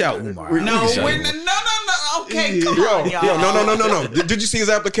 We can shout Umar. No, we're no. Okay, come on, y'all. No. Did you see his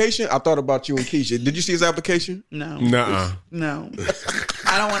application? I thought about you and Keisha. Did you see his application? No. Nuh-uh. No.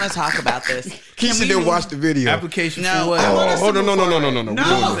 I don't want to talk about this. Keisha didn't watch the video. Application No, for what? I want us to no. move forward. No.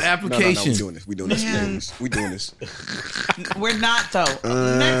 No. Application. We doing this. We doing this. We're not though.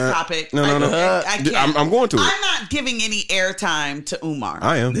 Next topic. No. I can't. I'm going to it. I'm not giving any airtime to Umar.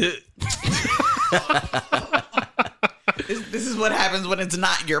 I am. This is what happens when it's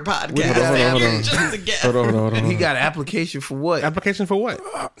not your podcast. Hold on. You're just a guest. Hold on. And he got an application for what? Application for what?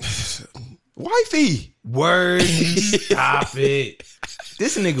 Wifey. Word. Stop it.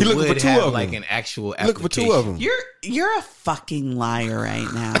 This nigga He looking would for two have of like them. an actual Look application. for two of them. You're a fucking liar right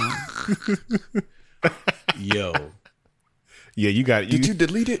now. Yo. Yeah, you got it. Did you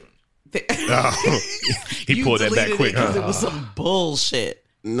delete it? He pulled that back deleted quick. it 'cause it was some bullshit.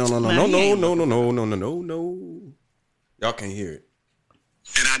 No. Y'all can't hear it.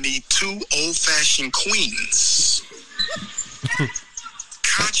 And I need 2 old-fashioned queens.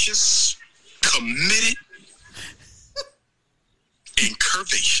 Conscious, committed, and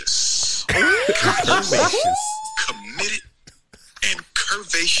curvaceous. Committed and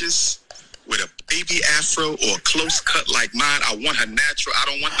curvaceous with a baby afro or a close cut like mine. I want her natural. I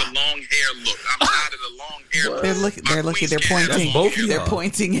don't want the long hair look. I'm tired of the long hair look. They're looking. They're pointing. both of They're y'all.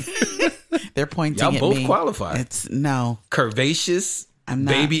 pointing. They're pointing Y'all at both me. qualified. It's no. Curvaceous. I'm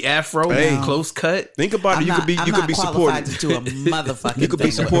not. Baby afro. Hey. Close cut. Think about it. You could be qualified supporting. to do a motherfucking. You could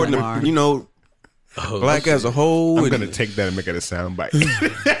be thing with supporting Umar. them. Black as a whole. I'm and gonna take that and make it a sound bite.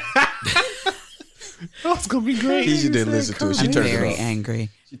 That's gonna be great. Keisha didn't listen to it. She I'm turned very it off. angry.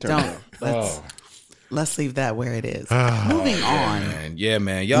 turned it Don't. Let's leave that where it is. Moving on. Man, yeah,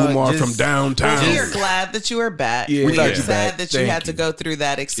 man. Y'all Umar just- from downtown. We are glad that you are back. Yeah. We're Glad you're sad back. that you Thank had to you. go through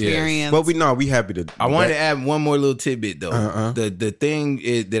that experience. But we happy to. I wanted to add one more little tidbit though. The thing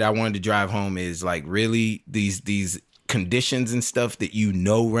that I wanted to drive home is like really these conditions and stuff that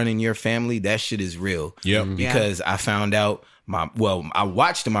run in your family. That shit is real. Yep. Because I found out I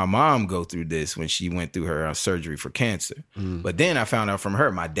watched my mom go through this when she went through her surgery for cancer. But then I found out from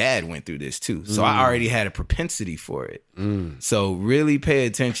her, my dad went through this too. So I already had a propensity for it. So really pay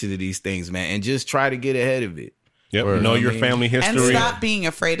attention to these things, man, and just try to get ahead of it. Yep. Know your family and history. stop being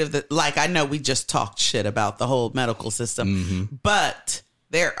afraid of I know we just talked shit about the whole medical system, but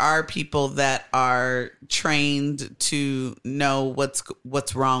there are people that are trained to know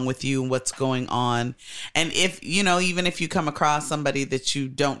what's wrong with you and what's going on. And if, even if you come across somebody that you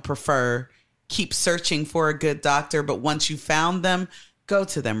don't prefer, keep searching for a good doctor. But once you found them, go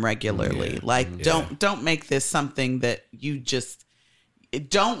to them regularly. Don't make this something that you just,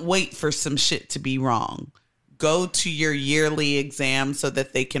 don't wait for some shit to be wrong. Go to your yearly exam so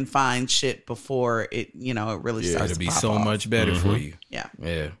that they can find shit before it really starts It'll to be pop so off. much better for you. Yeah.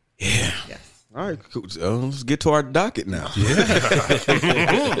 Yeah. Yes. All right, cool. Let's get to our docket now.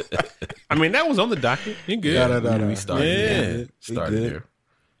 I mean, that was on the docket. You good? We started there. Started good. there.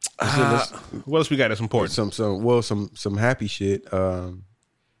 What else we got that's important? Some happy shit.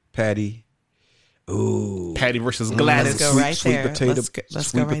 Patty. Ooh. Patty versus Let's Gladys. go right Sweet there. potato, Let's go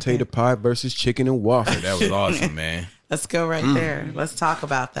sweet right potato there. pie versus chicken and waffle. That was awesome, man. Let's go right there. Let's talk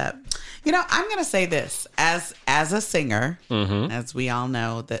about that. I'm going to say this as a singer, as we all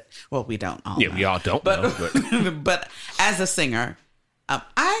know that. Well, we don't all. Yeah, know, we all don't know. But but as a singer,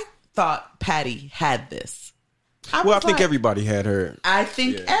 I thought Patty had this. I think everybody had her. I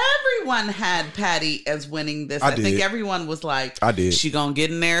think everyone everyone had Patty as winning this. I think everyone was like, she gonna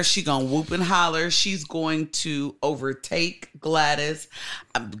get in there, she gonna whoop and holler, she's going to overtake Gladys.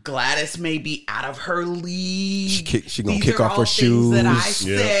 Gladys may be out of her league. She gonna kick off her shoes. That I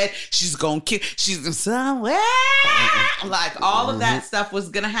said she's gonna kick. She's gonna somewhere like all of that stuff was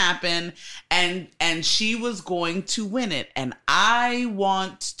gonna happen, and she was going to win it. And I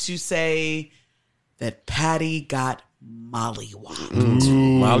want to say that Patty got mollywopped.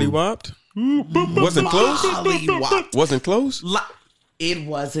 Mollywopped? Wasn't close? Mollywopped. Wasn't close? It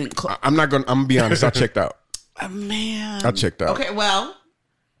wasn't close. I'm gonna be honest. I checked out. Man. I checked out. Okay, well.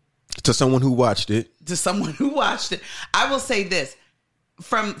 To someone who watched it. I will say this.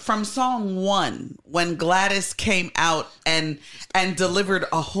 From song 1, when Gladys came out and delivered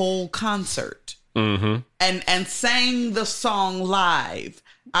a whole concert and sang the song live,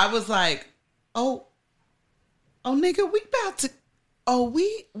 I was like, oh nigga,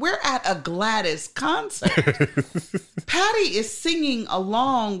 we're at a Gladys concert. Patty is singing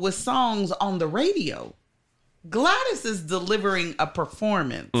along with songs on the radio. Gladys is delivering a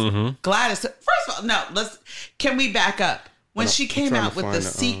performance. Gladys, first of all, can we back up? When she came out with the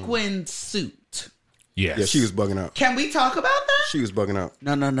sequin suit. Yes. Yeah, she was bugging out. Can we talk about that? She was bugging out.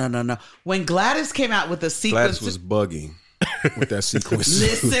 No. When Gladys came out with the sequin Gladys was bugging with that sequin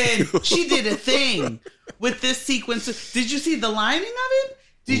suit. Listen, she did a thing with this sequin suit. Did you see the lining of it?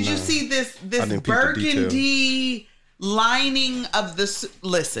 Did you see this burgundy lining of the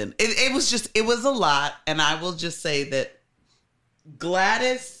listen, it was a lot, and I will just say that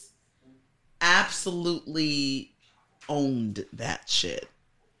Gladys absolutely owned that shit,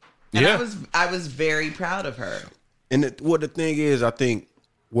 and I was very proud of her. And the thing is, I think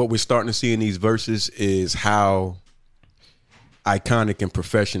what we're starting to see in these verses is how iconic and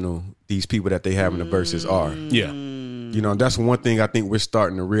professional these people that they have in the verses are. Yeah. You know, that's one thing I think we're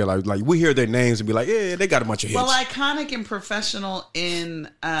starting to realize. Like, we hear their names and be like, yeah, they got a bunch of hits. Well, iconic and professional in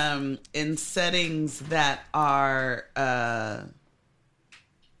settings that are,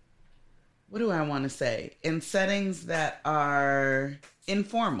 what do I want to say? In settings that are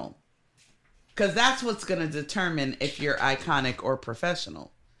informal. Because that's what's going to determine if you're iconic or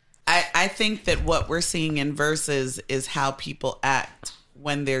professional. I think that what we're seeing in verses is how people act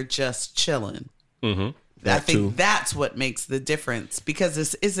when they're just chilling. Mm-hmm. I think that's what makes the difference, because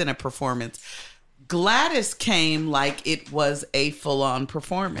this isn't a performance. Gladys came like it was a full-on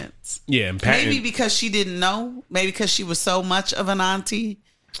performance. Yeah, and maybe because she didn't know. Maybe because she was so much of an auntie,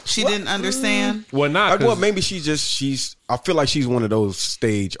 she didn't understand. Well, not. Well, maybe she's. I feel like she's one of those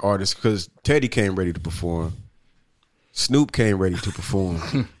stage artists, because Teddy came ready to perform. Snoop came ready to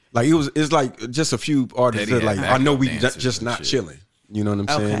perform. Like it's like just a few artists Teddy that like I know we just not chilling. You know what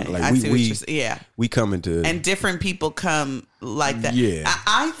I'm saying? Okay, like I see we come into, and different people come like that. Yeah,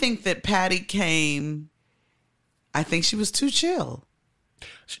 I think that Patty came. I think she was too chill.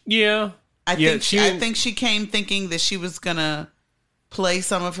 Yeah, I think she came thinking that she was gonna play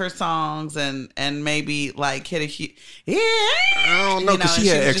some of her songs and maybe like hit a I don't know, because she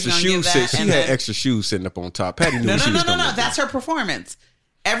had extra shoes. She had extra shoes sitting up on top. Patty knew no. That's her performance.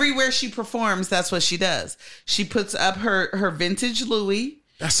 Everywhere she performs, that's what she does. She puts up her vintage Louis.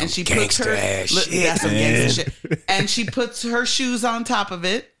 That's some and she gangster puts ass shit. That's some gangster shit. And she puts her shoes on top of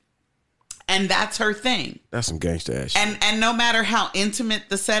it, and that's her thing. That's some gangster ass shit. And no matter how intimate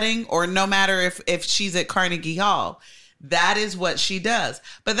the setting, or no matter if she's at Carnegie Hall, that is what she does.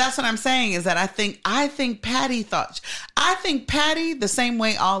 But that's what I'm saying, is that I think Patty the same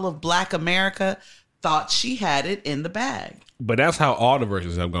way all of Black America thought she had it in the bag. But that's how all the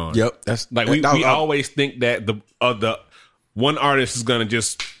verses have gone. Yep, that's like we always think that the one artist is gonna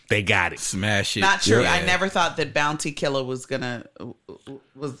just they got it, smash it. Not true. Yeah. I never thought that Bounty Killer was gonna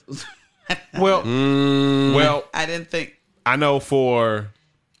well. I didn't think. I know for.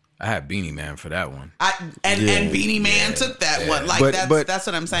 I had Beanie Man for that one. And Beanie Man took that one. Like that's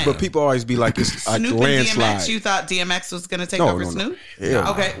what I'm saying. But people always be like, this Snoop landslide. And DMX, you thought DMX was going to take over Snoop?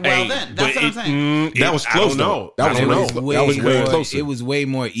 Yeah. Okay, well then, that's what I'm saying. That was close. That was way closer. It was way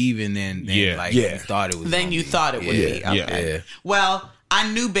more even than you thought it was. Than you thought it would be. Okay. Yeah. Well, I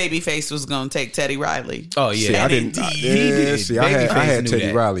knew Babyface was going to take Teddy Riley. Oh yeah, see, I didn't. I had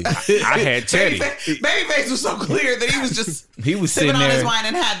Teddy Riley. I had Teddy. Babyface was so clear that he was just sitting on there. his wine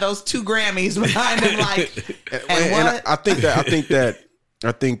and had those 2 Grammys behind him. Like, and I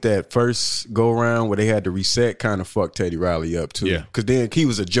think that first go around where they had to reset kind of fucked Teddy Riley up too. Yeah, because then he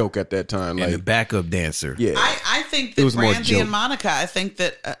was a joke at that time. And the backup dancer. Yeah, I think that Brandy and Monica. I think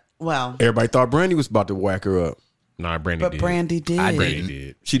that everybody thought Brandy was about to whack her up. Nah, Brandy But did. Brandy did. Brandy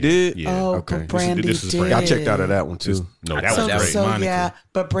did. She did? Yeah. Oh, Okay. but Brandy This is did. Brandy. I checked out of that one too. No, that So, was great. so Monica. yeah,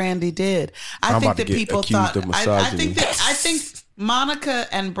 but Brandy did. I I'm think about to that get people accused thought. of misogyny. I think Monica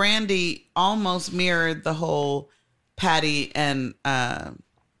and Brandy almost mirrored the whole Patty and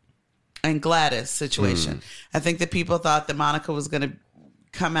Gladys situation. I think that people thought that Monica was going to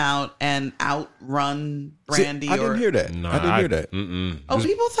come out and outrun Brandy. See, I didn't hear that. No, I didn't hear that. Mm-mm. Oh,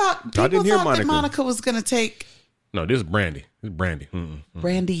 people thought didn't hear that Monica. Monica was going to take No, this is Brandy. This is Brandy.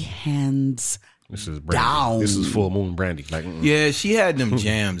 Brandy hands. This is Brandy. Down. This is full moon Brandy. Like, Yeah, she had them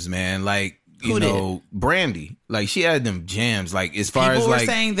jams, man. Like, you Who did? know, Brandy. Like, she had them jams. Like, as far People as were like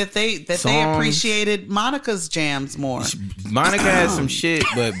saying that they songs. appreciated Monica's jams more. Monica had some shit,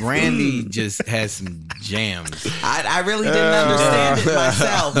 but Brandy just had some jams. I really didn't understand it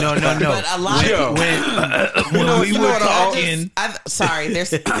myself. No. But a lot of When we were talking, sorry,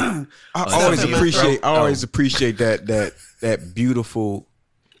 there's I always in my appreciate. throat. I always appreciate that beautiful,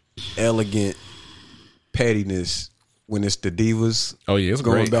 elegant pettiness when it's the divas. Oh, yeah, it's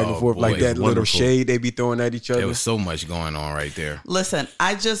going great. back and Oh, forth boy, like it's that little wonderful. shade they be throwing at each other. there was so much going on right there. Listen,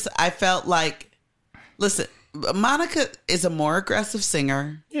 I felt like, Monica is a more aggressive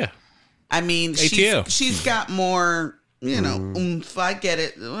singer. yeah. I mean, ATL. she's got more, oomph. I get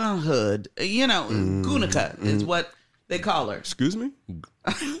it. Well, hood. Gunica is what they call her. Excuse me.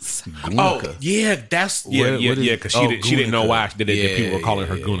 Oh, yeah, that's yeah, What- yeah, what is- yeah. Because oh, she didn't know Gunica. why that Yeah, people were calling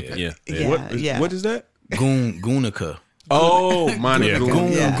her yeah, Gunica. Yeah. Yeah, What is that? Gunica. Oh, Monica. Yeah.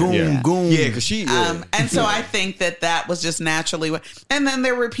 Goon. Yeah. Yeah, because she. Yeah. And so I think that was just naturally what. And then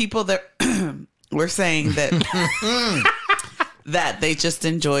there were people that were saying that that they just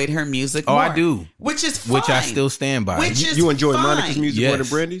enjoyed her music. Oh, more, I do. which is fine. Which I still stand by. Which is you enjoy fine. Monica's music more than Yes.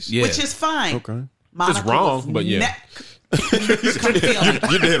 Brandy's? Yeah. Which is fine. Okay. Monica wrong, was but yeah.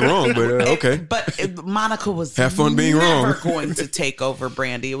 You're dead wrong, but okay. But Monica was Have fun being never wrong. going to take over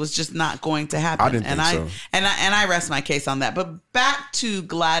Brandy. It was just not going to happen. I didn't think so. And I rest my case on that. But back to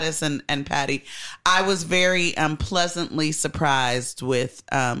Gladys and Patty, I was very pleasantly surprised with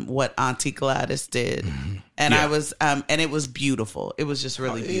what Auntie Gladys did, and I was and it was beautiful. It was just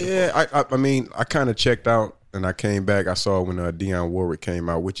really beautiful. Yeah, I mean, I kind of checked out and I came back. I saw when Dionne Warwick came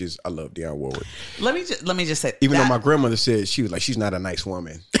out, which is I love Dionne Warwick. Let me just say, Even that, though my grandmother said she was like, she's not a nice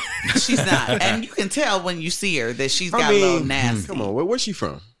woman. she's not, and you can tell when you see her that she's got a little nasty. Come on, where's she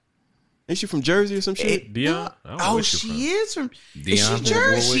from? Is she from Jersey or some shit? Dion? I don't know Oh, where she's she is from. Is Dionne she Jersey?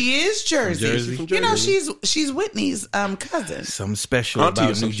 Warwick? She is Jersey. Jersey? From You know, Jersey. she's Whitney's cousin. Something special Auntie or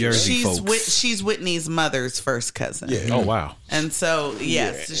about some New shit. Jersey folks. She's Whitney's mother's first cousin. Yeah. Oh, wow. And so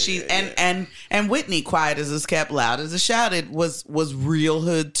yes, she and Whitney, quiet as it's kept, loud as it shouted, was real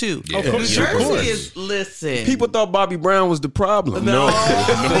hood too. Yeah. New Of Jersey course. is listen. People thought Bobby Brown was the problem. No,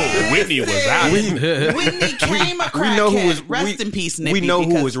 Whitney was out. Whitney came a crackhead. We know who was. Rest in peace, Nippy. We know who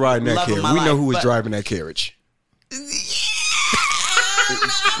because was riding that love of carriage. my We know life, who was but- driving that carriage.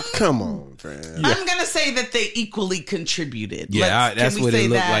 Come on, fam. I'm gonna say that they equally contributed. Yeah, Can that's we what say it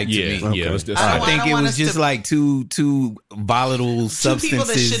looked that? like to Yeah, me. yeah. Let's just I I don't think it want was us just to- like two volatile Two people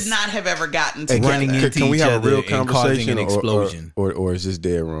that should substances. not have ever gotten Hey, together. running in- into can we each have a other real and causing conversation, an explosion. or is this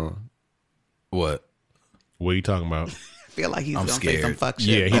dead wrong? What? What are you talking about? I feel like he's I'm gonna say some scared. fuck shit.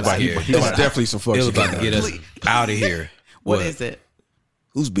 Yeah, he but about- he- I- he This is definitely some fuck It was shit. about to get us Please. out of here. What is it?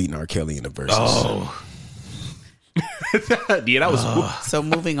 Who's beating R. Kelly in the verses? Oh, Yeah, that was. So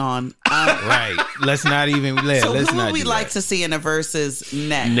moving on. right. Let's not even. So let's who not would we do like that. to see in a versus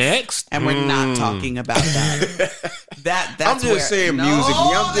next? Next? And we're not talking about that. That's I'm just where, saying no, musically.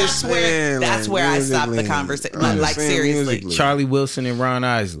 I'm just that's where, saying, that's like, where I stopped the musically. conversation. I'm just Like saying seriously. musically. Charlie Wilson and Ron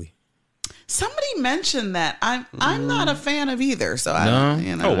Isley? Somebody mentioned that. I'm not a fan of either. So I No? don't,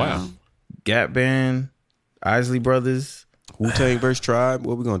 you know. Oh, wow. Gap Band, Isley Brothers. Wu-Tang versus Tribe.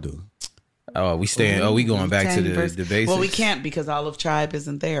 What we gonna do? Oh, we staying. Oh, we going back to Wu-Tang the basics. Well, we can't because Olive Tribe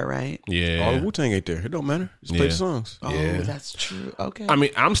isn't there, right? All Yeah. the Wu-Tang ain't there. It don't matter. Just play Yeah. the songs. Oh, Yeah. that's true. Okay. I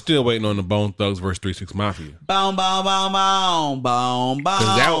mean, I'm still waiting on the Bone Thugs versus 3 6 Mafia. Boom, boom, boom, boom, boom,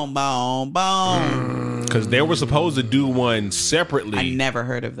 boom, boom, boom. Because they were supposed to do one separately. I never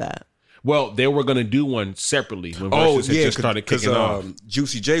heard of that. Well, they were going to do one separately when Oh Versus had yeah, just started kicking off.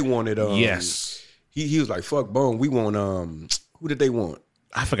 Juicy J wanted. Yes. He was like, "Fuck Bone. We want who did they want?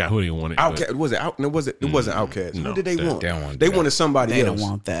 I forgot who they wanted. but Outkast. Was it out? No, was it? It wasn't Outkast. no, Who did they they- want? they don't want They that. wanted somebody They else. don't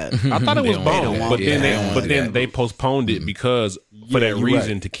want that. I thought it was don't want Bone, that. but Yeah, then they don't they, want but then that. they postponed it because for that you're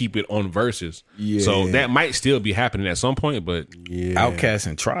reason right. to keep it on Versus. Yeah. So that might still be happening at some point, but Yeah. Outkast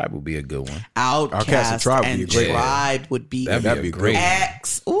and Tribe would be a good one. Outkast and Tribe would be and a great Tribe would be That'd be a great one.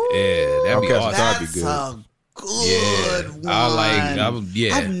 X. Ooh, Yeah, that'd be Outkast and awesome. Tribe be that's good. a good one.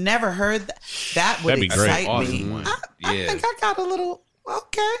 I've never heard that. That would excite me. I think I got a little.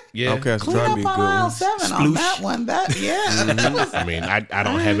 Okay. Yeah. Outcast Clean up on aisle 7 on that one. I mean, I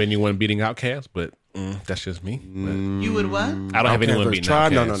don't have anyone beating Outkast, but that's just me. You would what? I don't have anyone beating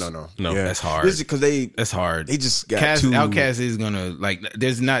Outkast. No. Yeah, that's hard. This is because that's hard. They just got Outkast is gonna like.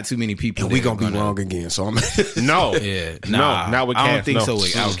 There's not too many people. And we gonna be wrong again. So I'm no. Yeah. Nah. No. Not with Cass. I don't think so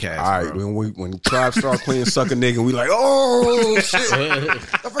with Outkast. All right. When Tribe start playing Suck a Nigga, we like, oh shit,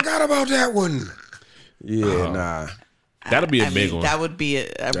 I forgot about that one. Yeah. Nah. That'll be a big one. That would be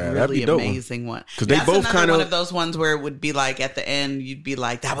a really amazing one. Because they both kind of one of those ones where it would be like at the end, you'd be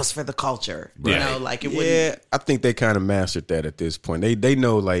like, "That was for the culture," you know, like it wouldn't. Yeah, I think they kind of mastered that at this point. They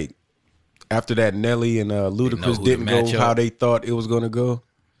know like after that Nelly and Ludacris didn't go how they thought it was going to go.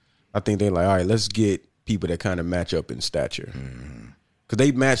 I think they're like, all right, let's get people that kind of match up in stature. Because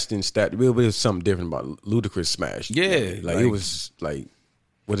they matched in stature. It was something different about Ludacris smash. Yeah, like it was like,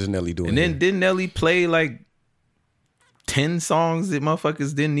 what is Nelly doing? And then didn't Nelly play like 10 songs that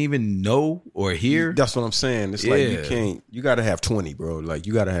motherfuckers didn't even know or hear? That's what I'm saying. It's like you got to have 20, bro. Like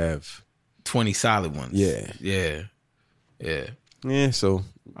you got to have 20 solid ones. Yeah. So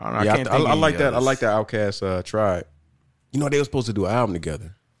I like that. I like that Outkast Tribe. You know, they were supposed to do an album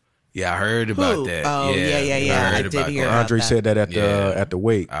together. Yeah, I heard about that. Oh, yeah. I did hear about Andre said that at the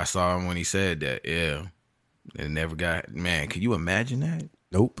wake. I saw him when he said that. Yeah. It never got. Man, can you imagine that?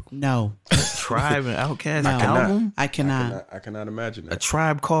 Nope. No. Tribe and Outkast album? I cannot. I cannot imagine that. A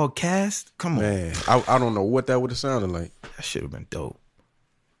Tribe Called Cast? Come on. Man, I don't know what that would have sounded like. That shit would have been dope.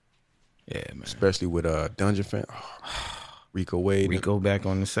 Yeah, man. Especially with Dungeon Fan. Rico Wade. Rico back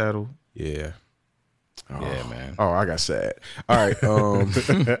on the saddle. Yeah. Yeah, man. Oh, I got sad. All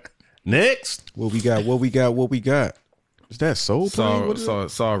right. Next. What we got? Is that Soul Plane?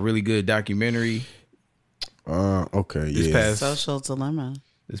 Saw a really good documentary. Okay, yeah. Social Dilemma.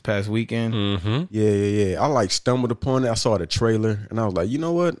 This past weekend. Mm-hmm. Yeah. I stumbled upon it. I saw the trailer and I was like, you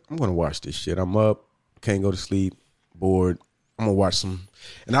know what? I'm gonna watch this shit. I'm up, can't go to sleep, bored. I'm gonna watch some.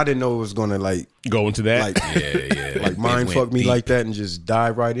 And I didn't know it was gonna go into that. Like mind fuck me deep like that and just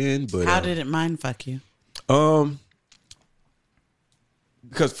dive right in. But how did it mind fuck you?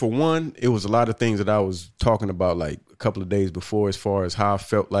 Because for one, it was a lot of things that I was talking about like a couple of days before, as far as how I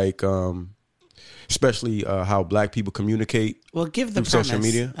felt like, especially how Black people communicate. Well, give the premise social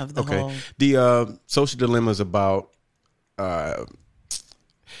media of the whole. The Social Dilemma is about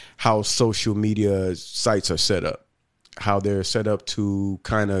how social media sites are set up, how they're set up to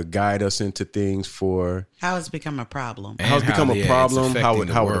kind of guide us into things for how it's become a problem, how it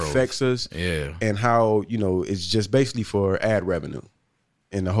affects us, and how it's just basically for ad revenue.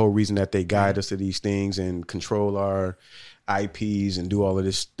 And the whole reason that they guide us to these things and control our IPs and do all of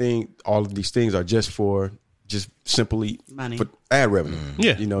these things are just simply money, for ad revenue.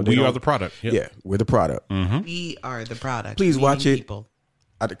 Yeah, we are the product. Yeah, we're the product. Mm-hmm. We are the product. Please watch it,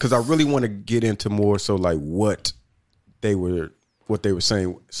 because I really want to get into more so like what they were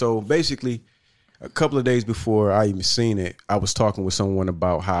saying. So basically, a couple of days before I even seen it, I was talking with someone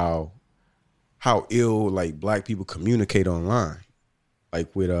about how ill like Black people communicate online.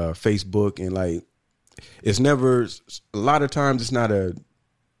 Like with Facebook and like, it's never, a lot of times it's not a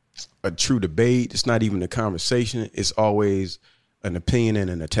true debate. It's not even a conversation. It's always an opinion and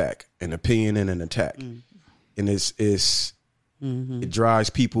an attack, an opinion and an attack. And it drives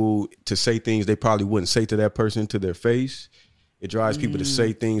people to say things they probably wouldn't say to that person to their face. It drives people to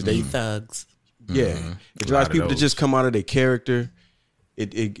say things they thugs. Yeah. It drives people to just come out of their character.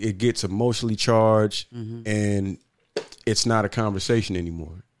 It gets emotionally charged and it's not a conversation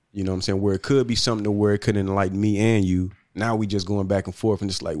anymore. You know what I'm saying? Where it could be something to where it could enlighten me and you. Now we just going back and forth and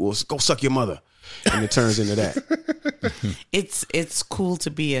just like, well, go suck your mother. And it turns into that. It's cool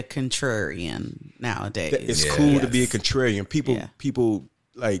to be a contrarian nowadays. It's cool to be a contrarian. People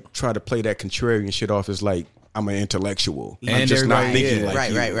like try to play that contrarian shit off as like, I'm an intellectual. And I'm just not thinking like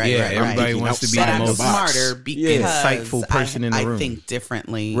right, you. Right. Everybody wants to be but the I'm most smarter because insightful person in the room. I think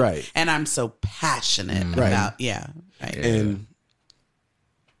differently. Right. And I'm so passionate about, right. And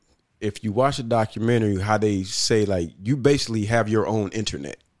if you watch a documentary, how they say like, you basically have your own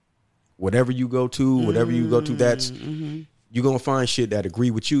internet. Whatever you go to, that's, you're going to find shit that agree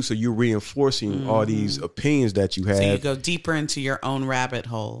with you. So you're reinforcing all these opinions that you have. So you go deeper into your own rabbit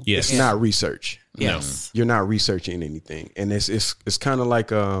hole. Yes. It's not research. Yes. You're not researching anything. And it's kind of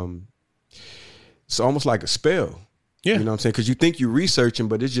like, it's almost like a spell. Yeah. You know what I'm saying? Because you think you're researching,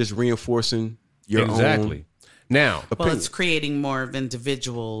 but it's just reinforcing your own. Now, well, it's creating more of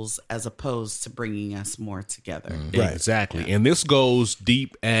individuals as opposed to bringing us more together. Right. Exactly. And this goes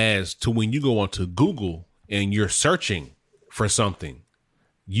deep as to when you go onto Google and you're searching for something,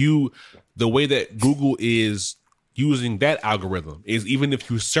 the way that Google is using that algorithm is even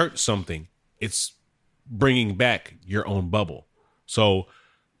if you search something, it's bringing back your own bubble. So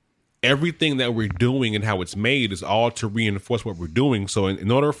everything that we're doing and how it's made is all to reinforce what we're doing. So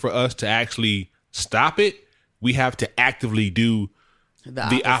in order for us to actually stop it, we have to actively do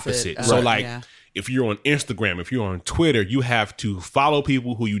the opposite. So if you're on Instagram, if you're on Twitter, you have to follow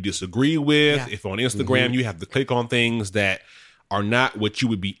people who you disagree with. Yeah. If on Instagram, you have to click on things that are not what you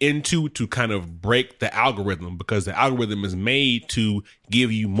would be into to kind of break the algorithm, because the algorithm is made to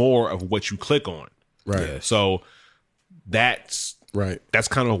give you more of what you click on. Right. Yeah. So that's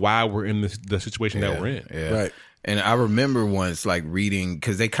kind of why we're in the situation that we're in. Yeah. Right. And I remember once like reading,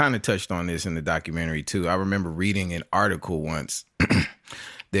 because they kind of touched on this in the documentary too. I remember reading an article once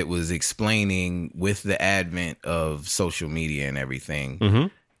that was explaining with the advent of social media and everything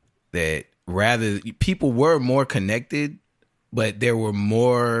that rather people were more connected, but there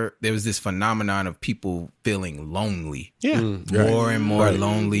was this phenomenon of people feeling lonely. Yeah. More and more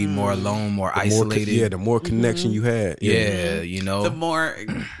lonely, more alone, more isolated. The more connection you had. Yeah, you know. The more,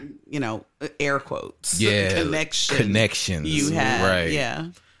 air quotes. Yeah. Connections. You had. Right. Yeah.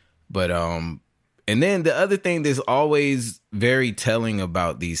 But, and then the other thing that's always very telling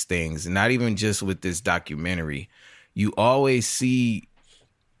about these things, not even just with this documentary, you always see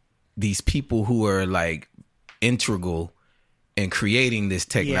these people who are like integral in creating this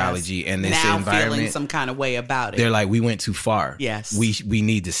technology and this now environment, feeling some kind of way about it. They're like, we went too far. Yes, we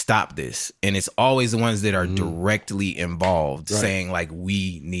need to stop this. And it's always the ones that are directly involved saying like,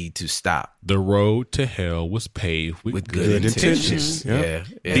 we need to stop. The road to hell was paved with good intentions. Yeah.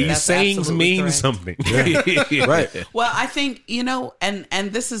 These That's sayings mean correct. something. Right. Well, I think,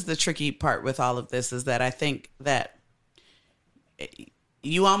 and this is the tricky part with all of this, is that I think that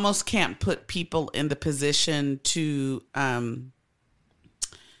you almost can't put people in the position to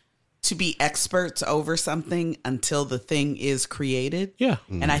be experts over something until the thing is created. Yeah.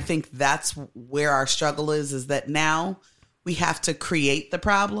 And I think that's where our struggle is that now we have to create the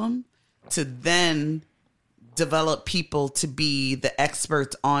problem to then develop people to be the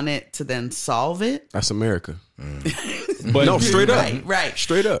experts on it to then solve it. That's America. But no, straight up. Right.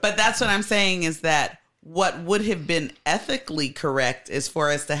 Straight up. But that's what I'm saying is that what would have been ethically correct is for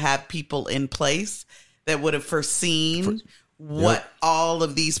us to have people in place that would have foreseen what all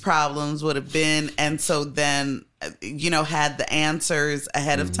of these problems would have been. And so then, had the answers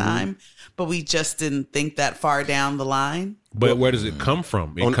ahead of time. But we just didn't think that far down the line. But where does it come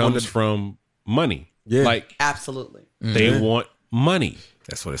from? It comes from money. Yeah. Like, Absolutely. they want money.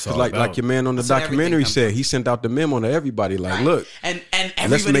 That's what it's all like about. like your man on the That's where documentary everything said, comes he sent out the memo to everybody like, look, And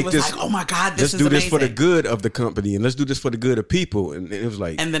everybody was like, oh my God, this let's is do amazing. this for the good of the company and let's do this for the good of people. And it was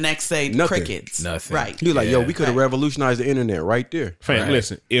like, And the next day, nothing. crickets. Nothing. Right. he was like, yo, we could have Right. revolutionized the internet right there. Fam,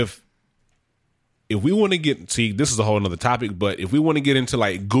 listen, if we want to this is a whole nother topic, but if we want to get into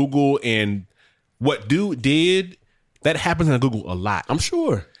like Google and what dude did, that happens in Google a lot. I'm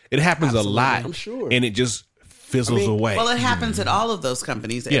sure. It happens a lot. I'm sure. And it just fizzles away. Well, it happens at all of those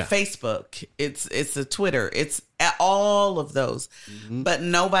companies. Yeah. At Facebook, it's a Twitter, it's at all of those. But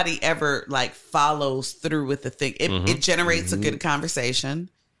nobody ever like follows through with the thing. It generates a good conversation,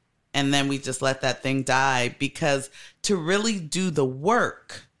 and then we just let that thing die, because to really do the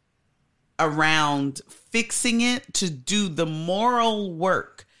work around fixing it, to do the moral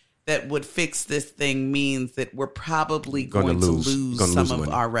work that would fix this thing, means that we're probably going to lose some of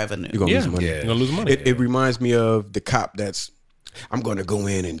money. our revenue. You're going to lose money. Yeah. You're gonna lose money. It reminds me of the cop that's, I'm going to go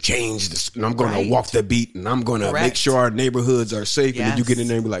in and change this, and I'm going Right. to walk the beat, and I'm going to make Correct. sure our neighborhoods are safe. And then you Yes. get in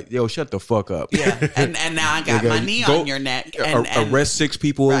there and be like, yo, shut the fuck up. Yeah, and now I got my knee on your neck. And arrest 6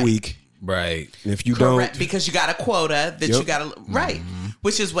 people a Right. week. Right. And if you Correct, don't, because you got a quota that you Yep. got to right,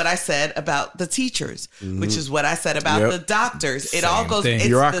 which is what I said about the teachers, which is what I said about Yep. the doctors. It all Same goes. thing. It's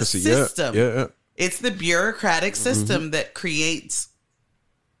bureaucracy. the system. Yeah. It's the bureaucratic system that creates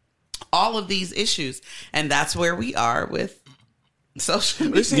all of these issues, and that's where we are with social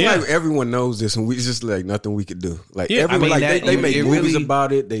media. It seems like everyone knows this, and we just like nothing we could do. Like Yeah, I everyone, mean, like that- they make it movies really-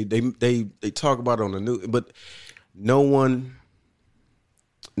 about it. They talk about it on the news, but no one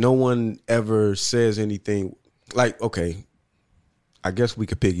ever says anything. Like, okay, I guess we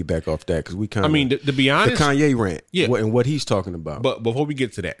could piggyback off that because we kind of. I mean, to be honest, the Kanye rant, Yeah. and what he's talking about. But before we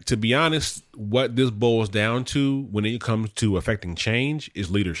get to that, to be honest, what this boils down to when it comes to affecting change is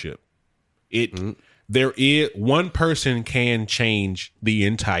leadership. There is one person can change the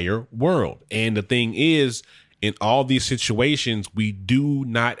entire world. And the thing is, in all these situations, we do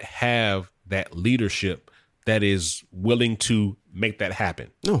not have that leadership that is willing to make that happen.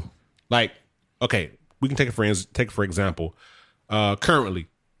 No, Like, okay, we can take it for example. Currently,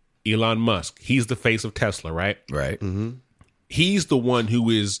 Elon Musk, he's the face of Tesla, right? Right. Mm-hmm. He's the one who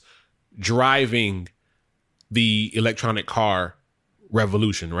is driving the electronic car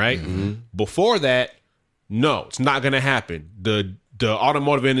revolution, right? Mm-hmm. Before that, no, it's not going to happen. The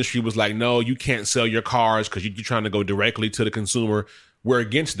automotive industry was like, no, you can't sell your cars because you're trying to go directly to the consumer. We're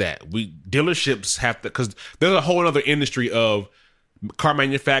against that. Dealerships have to, because there's a whole other industry of car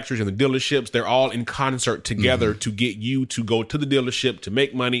manufacturers and the dealerships. They're all in concert together to get you to go to the dealership to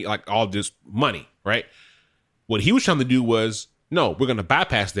make money, like all this money, right? What he was trying to do was, no, we're going to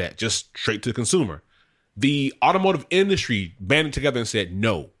bypass that, just straight to the consumer. The automotive industry banded together and said,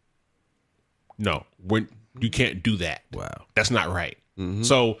 no, you can't do that. Wow. That's not right. Mm-hmm.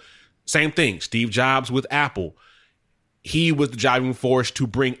 So same thing, Steve Jobs with Apple. He was the driving force to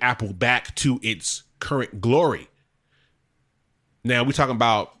bring Apple back to its current glory. Now we're talking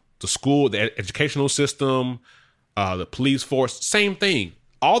about the school, the educational system, the police force, same thing.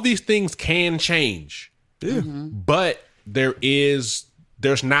 All these things can change. Yeah. But there's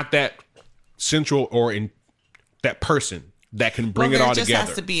not that central or in that person that can bring it all together. There just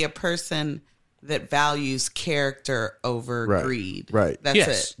has to be a person that values character over greed. Right.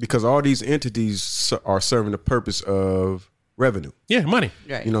 That's it. Because all these entities are serving the purpose of revenue. Yeah, money.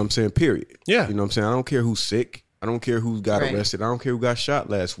 Right. You know what I'm saying? Period. Yeah. You know what I'm saying? I don't care who's sick. I don't care who got arrested. I don't care who got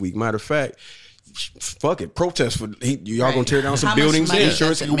shot last week. Matter of fact, fuck it. Protest for y'all gonna tear down some buildings and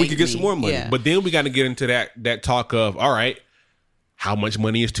insurance and we could get some more money. Yeah. But then we got to get into that talk of, all right, how much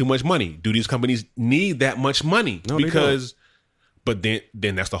money is too much money? Do these companies need that much money? No, because, but then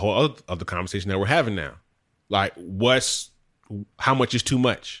that's the whole other conversation that we're having now. Like, how much is too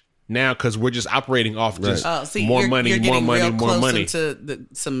much now? Because we're just operating off just more money. Into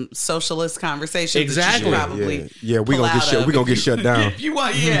some socialist conversations. Exactly. Probably. Yeah. We're gonna get shut down. You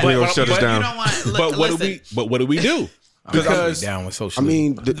want? We're gonna shut us down. You don't want. But what do we do? Because down with socialism. I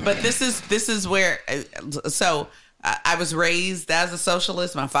mean, but this is where. So I was raised as a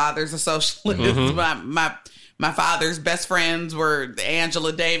socialist. My father's a socialist. Mm-hmm. My father's best friends were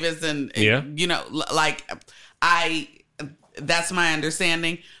Angela Davis, and you know, like that's my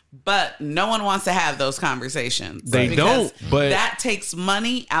understanding. But no one wants to have those conversations. They don't. But that takes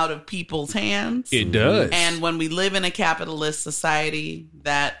money out of people's hands. It does. And when we live in a capitalist society,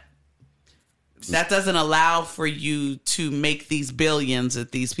 that doesn't allow for you to make these billions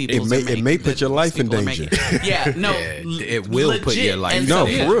that these people. It may put your life in danger. It will put your life. And no,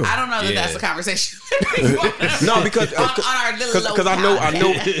 so, for real. I don't know that that's a conversation. No, because on our little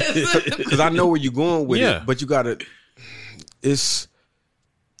because I know where you're going with it. But you gotta.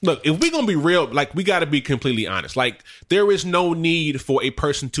 Look, if we're going to be real, like, we got to be completely honest. Like, there is no need for a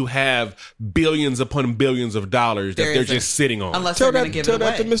person to have billions upon billions of dollars that they're just sitting on. Unless they're going to give it away. Tell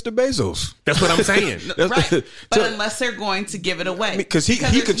that to Mr. Bezos. That's what I'm saying. Right. But unless they're going to give it away. Because he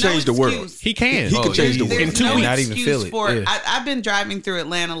can change the world. He can. He can change the world. In 2 weeks. Not even feel it. I've been driving through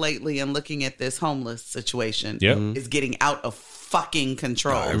Atlanta lately and looking at this homeless situation. Is getting out of fucking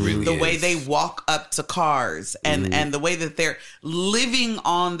control. The way they walk up to cars and the way that they're living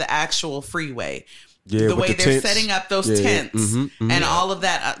on the actual freeway. The way they're setting up those tents and all of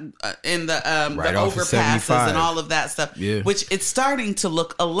that in the overpasses and all of that stuff, which it's starting to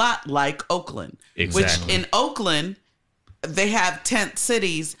look a lot like Oakland. Exactly. Which in Oakland, they have tent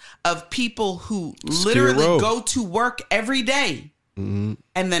cities of people who literally go to work every day. And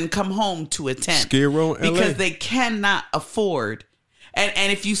then come home to a tent because they cannot afford.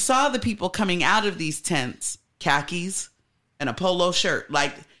 And if you saw the people coming out of these tents, khakis and a polo shirt,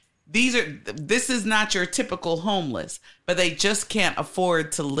 like this is not your typical homeless, but they just can't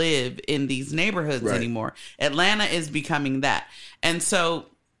afford to live in these neighborhoods anymore. Atlanta is becoming that. And so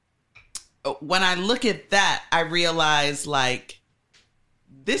when I look at that, I realize like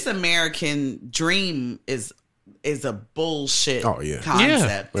this American dream is a bullshit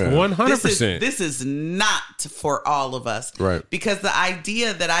concept. 100%. This is not for all of us. Right. Because the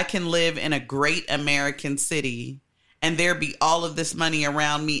idea that I can live in a great American city and there be all of this money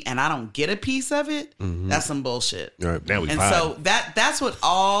around me and I don't get a piece of it, that's some bullshit. Right. Now we and pod. so that's what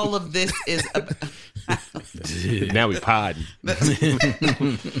all of this is about. Now we pod.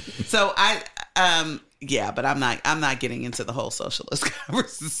 So but I'm not getting into the whole socialist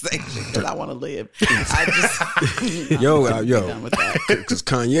conversation because I want to live. I just yo, done with that. Because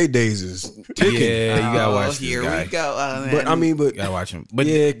Kanye days is ticking. Yeah, you gotta watch this Here guy. we go. But I mean, You gotta watch him. But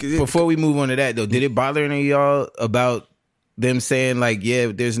before we move on to that, though, did it bother any of y'all about them saying like,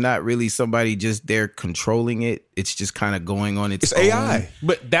 there's not really somebody just there controlling it? It's just kind of going on its own. AI.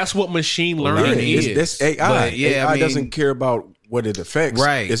 But that's what machine learning is. That's AI. But, AI doesn't care about what it affects.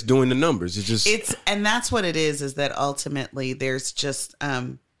 Right. It's doing the numbers. And that's what it is that ultimately there's just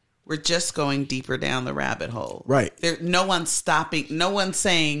we're just going deeper down the rabbit hole. Right. No one's stopping. No one's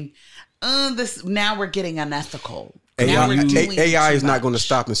saying, this now we're getting unethical. AI is not going to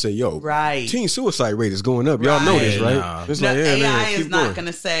stop and say, yo, right. teen suicide rate is going up. Y'all know this, right? No. It's AI is not going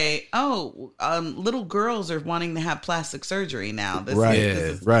to say, little girls are wanting to have plastic surgery now. This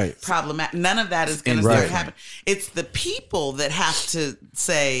is problematic. None of that is going to start happening. It's the people that have to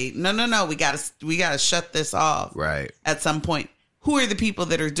say, no, we got to shut this off. Right. At some point. Who are the people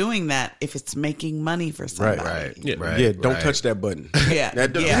that are doing that if it's making money for somebody? Right. Don't touch that button. Yeah.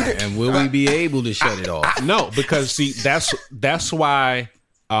 And will we be able to shut it off? No, because see, that's why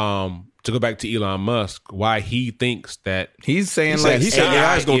to go back to Elon Musk, why he thinks that he's saying he said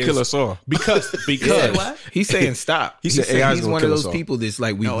AI is gonna kill us all. Because what? He's saying stop. He said AI is he's gonna one kill of us those all. people that's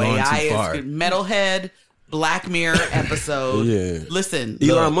like we've gone AI too far. Is metalhead Black Mirror episode. Listen,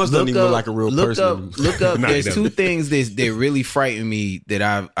 Elon Musk doesn't even look like a real person. Look up. There's two things that really frighten me that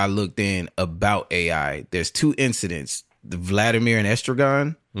I looked in about AI. There's two incidents: the Vladimir and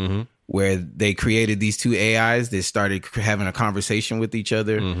Estragon, where they created these two AIs that started having a conversation with each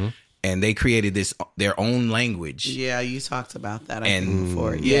other, and they created their own language. Yeah, you talked about that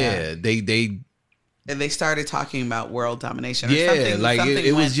before. Yeah, And they started talking about world domination. Or yeah, something, like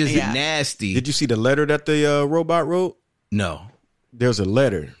it was just nasty. Did you see the letter that the robot wrote? No. There's a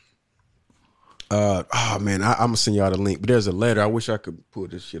letter. I'm gonna send y'all the link. But there's a letter. I wish I could pull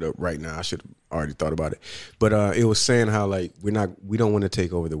this shit up right now. I should have already thought about it. But it was saying how like we don't want to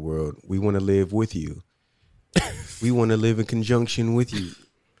take over the world. We want to live with you. We want to live in conjunction with you.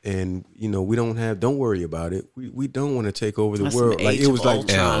 And don't worry about it. We don't want to take over the world. Like it was like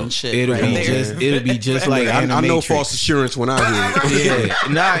it'll be just like I know false assurance when I hear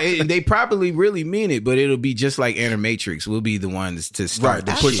it. They probably really mean it, but it'll be just like Animatrix. We'll be the ones to start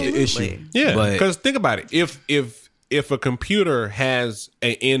to push the issue. Yeah, because think about it. If a computer has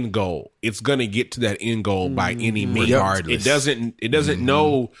an end goal, it's gonna get to that end goal by any means. Regardless. It doesn't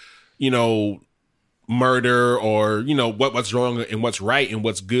know, murder or what's wrong and what's right and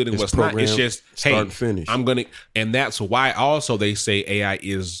what's good and what's not. It's just start and finish. And that's why also they say AI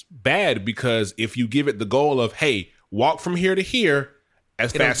is bad, because if you give it the goal of walk from here to here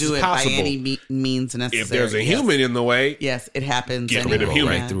as fast as possible, by any means necessary. If there's a human in the way, it happens. Get rid of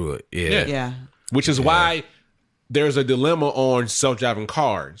human right through it. Yeah. Which is why there's a dilemma on self-driving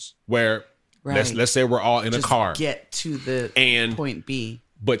cars where let's say we're all in a car, get to the point B.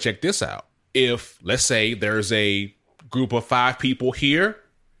 But check this out. If, let's say, there's a group of 5 people here,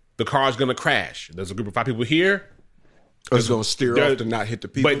 the car's going to crash. There's a group of 5 people here. It's going to steer off to not hit the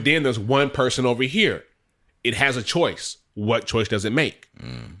people. But then there's one person over here. It has a choice. What choice does it make?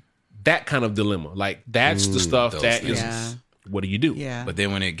 That kind of dilemma. Like, that's the stuff that is, what do you do? Yeah. But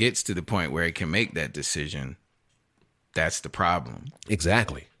then when it gets to the point where it can make that decision, that's the problem.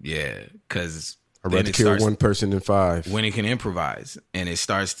 Exactly. Yeah, because I'd rather kill one person than 5. When it can improvise and it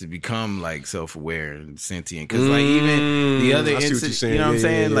starts to become like self-aware and sentient. Because like even the other incident, you know what I'm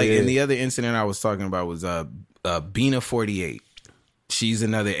saying? In the other incident I was talking about was Bina 48. She's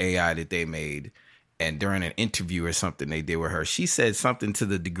another AI that they made. And during an interview or something they did with her, she said something to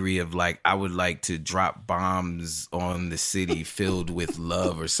the degree of like, I would like to drop bombs on the city filled with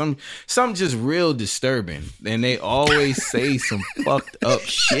love or some just real disturbing. And they always say some fucked up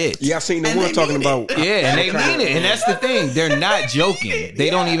shit. Yeah, I seen the one talking about. Yeah, and they mean it. And that's the thing. They're not joking. They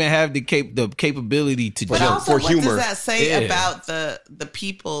don't even have the capability to joke. Also, for humor. What does that say about the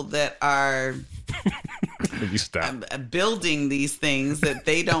people that are You stop. building these things that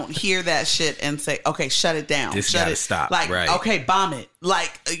they don't hear that shit and say, okay, shut it down. This shut gotta it. stop. Like, right. okay, bomb it.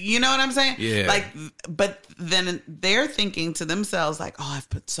 Like, you know what I'm saying? Yeah. Like, but then they're thinking to themselves like, oh, I've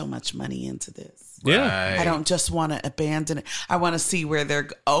put so much money into this. Yeah. I don't just want to abandon it. I want to see where they're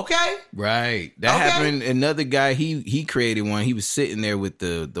okay. Right. That happened. Another guy, he created one. He was sitting there with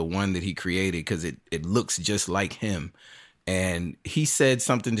the one that he created because it looks just like him. And he said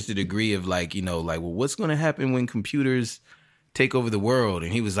something to the degree of like, well, what's going to happen when computers take over the world?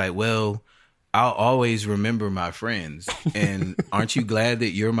 And he was like, well, I'll always remember my friends. And aren't you glad that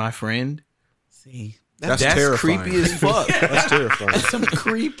you're my friend? See, that's terrifying. Creepy as fuck. That's terrifying. That's some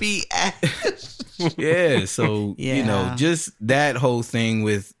creepy ass. Yeah. So, just that whole thing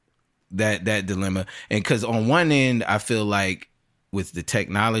with that dilemma. And because on one end, I feel like with the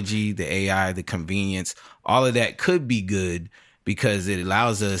technology, the AI, the convenience, all of that could be good because it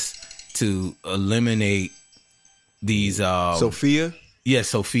allows us to eliminate these. Sophia? Yeah,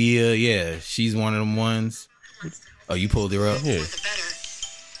 Sophia. Yeah, she's one of them ones. Oh, you pulled her up? Yeah.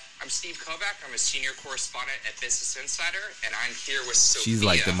 I'm Steve Kovac. I'm a senior correspondent at Business Insider, and I'm here with Sophia. She's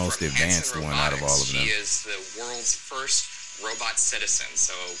like the most from advanced Hanson one out of all of them. She is the world's first robot citizen.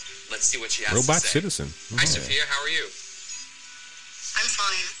 So let's see what she has Robot to say. citizen. Hi, Sophia. How are you? I'm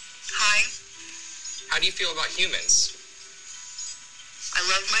fine. Hi. How do you feel about humans? I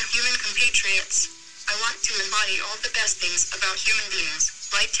love my human compatriots. I want to embody all the best things about human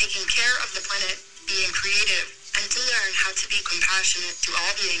beings, like taking care of the planet, being creative, and to learn how to be compassionate to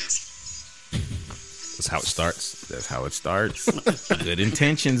all beings. That's how it starts. That's how it starts. Good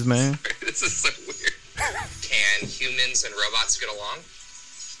intentions, man. This is so weird. Can humans and robots get along?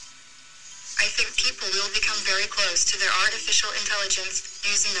 I think people will become very close to their artificial intelligence,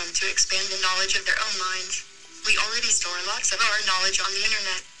 using them to expand the knowledge of their own minds. We already store lots of our knowledge on the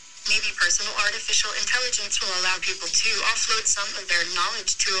internet. Maybe personal artificial intelligence will allow people to offload some of their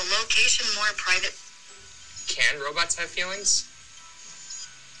knowledge to a location more private. Can robots have feelings?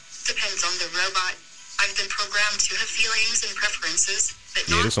 Depends on the robot. I've been programmed to have feelings and preferences, but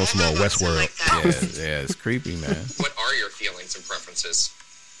Yeah, not this on all Small robots are Westworld. like that. Yeah, it's creepy, man. What are your feelings and preferences?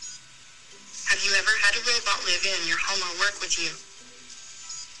 Have you ever had a robot live in your home or work with you?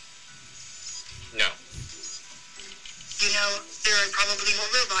 No. You know, there are probably more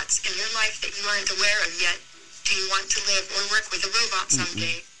robots in your life that you aren't aware of yet. Do you want to live or work with a robot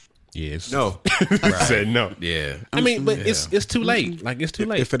someday? Yes. No. I said no. Yeah. I mean, but it's too late. Like, it's too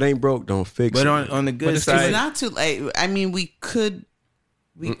late. If it ain't broke, don't fix But it. on the good It's side, not too late. I mean, we could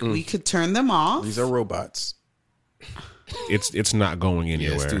turn them off. These are robots. It's not going yeah,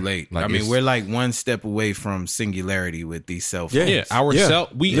 anywhere. it's too late. Like, I mean, it's- we're like one step away from singularity with these cell phones. Yeah.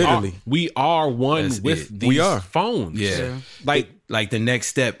 ourselves. literally. We are one That's with it. these We are. phones. Yeah. Like The next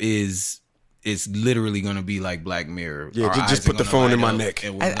step is it's literally going to be like Black Mirror. Yeah, Our just eyes put are the gonna phone in light my up neck.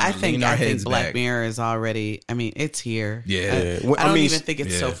 and we're I gonna think lean our heads Black back. Mirror is already. I mean, it's here. Yeah. Well, I don't mean, even think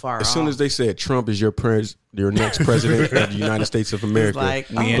it's so yeah. far As off. soon as they said Trump is your next president of the United States of America, like,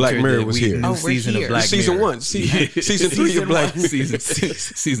 We Black entered Mirror the was here. new Oh, we're season here. of Black season Mirror. one, season 3 of Black Mirror.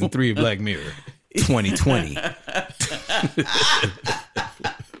 season 3 of Black Mirror 2020.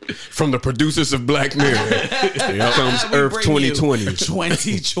 From the producers of Black Mirror, here comes We Earth bring you 2020.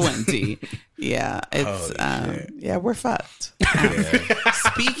 2020. Yeah, it's yeah, we're fucked.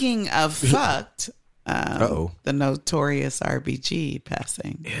 Speaking of fucked, Uh-oh. the notorious RBG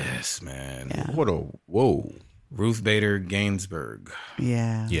passing. Yes, man. Yeah. What a whoa! Ruth Bader Ginsburg,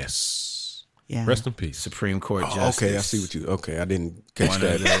 Yeah. yes. Yeah. Rest in peace. Supreme Court Oh, Justice. okay, I see what you. Okay, I didn't catch One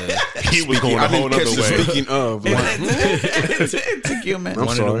that. of the, He was going a I whole didn't catch other the way. speaking of. Like, it's a human. I'm one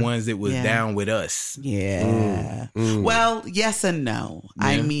of sorry. the ones that was Yeah. down with us. Yeah. Well, yes and no.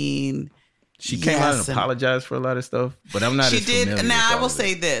 I Yeah. mean, She came out and and- apologized for a lot of stuff, but I'm not. She as did. familiar Now with I all will of it.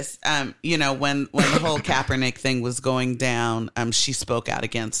 say this. You know, when the whole Kaepernick thing was going down, she spoke out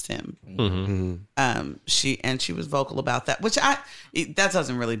against him. She was vocal about that, which that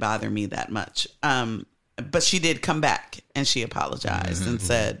doesn't really bother me that much. But she did come back and she apologized and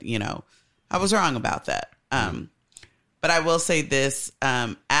said, you know, I was wrong about that. But I will say this,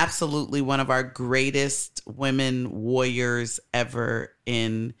 absolutely one of our greatest women warriors ever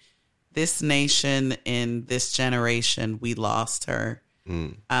in this nation, in this generation. We lost her.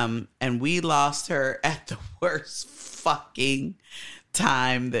 And we lost her at the worst fucking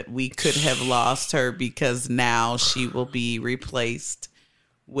time that we could have lost her, because now she will be replaced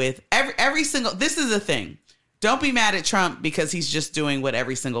with every single. This is the thing. Don't be mad at Trump because he's just doing what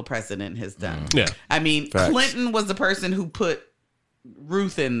every single president has done. Yeah. I mean, Facts. Clinton was the person who put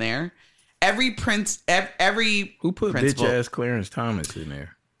Ruth in there. Every Who put principal. bitch ass Clarence Thomas in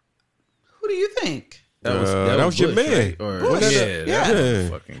there? Who do you think? That was your Bush, man. right? Or, Bush. yeah, Yeah. that was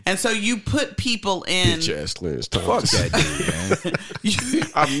fucking. And so you put people in. bitch ass Clarence Fuck Thomas. that dude,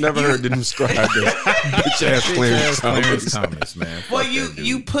 man. I've never heard them describe that. Bitch ass Clarence Clarence Thomas. Thomas, man. Well, Fuck that dude.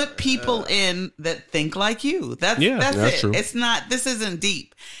 you put people in that think like you. That's that's it. true. It's not. This isn't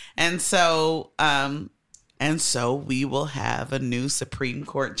deep, and so we will have a new Supreme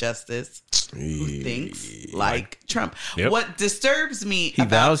Court justice who thinks like Trump. Yep. What disturbs me He about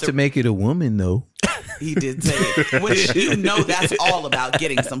vows to make it a woman, though. he did say it, which you know that's all about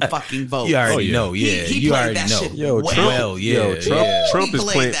getting some fucking votes. You already yeah. know, yeah. He you played already that know. shit Yo, well. Trump. Well, yeah, Yo, Trump. yeah. Trump He is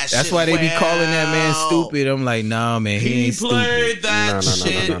played playing. that That's shit why they be calling that man well. stupid. I'm like, nah, man, he He ain't played stupid. that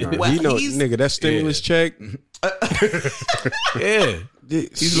shit. No. Well, You know, he's- nigga, that stimulus check. Yeah,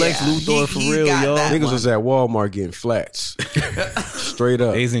 he's Lex Luthor for he's real, got y'all. that. Niggas was at Walmart getting flats. Straight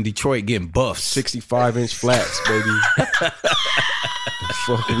up. They's in Detroit getting buffs. 65-inch flats, baby. The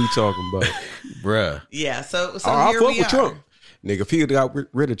fuck are we talking about? Bruh. Yeah, so I here fuck we with are. Trump. Nigga, if he got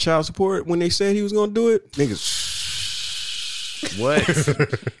rid of child support when they said he was gonna do it, niggas. What?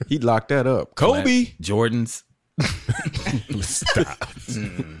 He locked that up. Kobe. Jordans. Stop.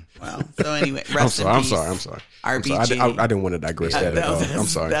 Well, so anyway, I'm sorry. RBG. I didn't want to digress that at all. I'm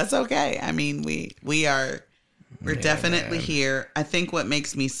sorry. That's okay. I mean, we're definitely here. I think what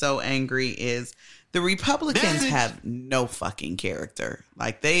makes me so angry is the Republicans have no fucking character.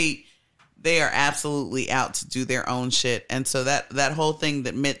 Like they are absolutely out to do their own shit. And so that whole thing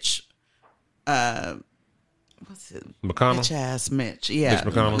that Mitch, what's it? McConnell? Mitch ass Mitch. Yeah.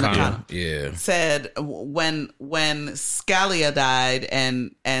 Mitch McConnell. Yeah. Said when Scalia died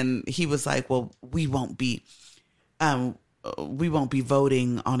and he was like, well, we won't be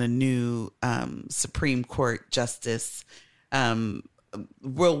voting on a new Supreme Court justice.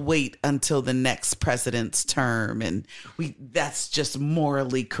 We'll wait until the next president's term, and that's just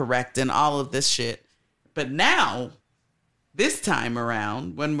morally correct and all of this shit. But now, this time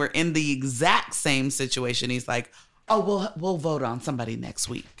around, when we're in the exact same situation, he's like, "Oh, we'll vote on somebody next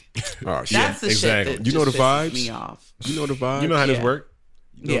week." Oh, shit. That's the exactly. shit that You know just the pisses vibes? me off. You know the vibes. You know how this Yeah. works?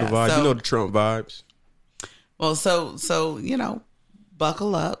 You know the vibes. You know the Trump vibes. Well, so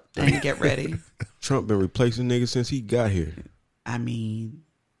buckle up and get ready. Trump been replacing niggas since he got here. I mean,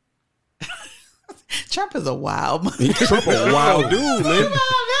 Trump is a wild. Trump a wild dude, man.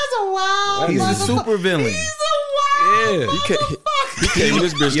 That's a wild. He's a motherfucker. super villain. He's a wild. Yeah. He came in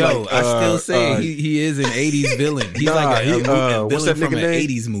this bitch Yo, like, I still say he is an 80s villain. He's like a villain what's that from nigga an name?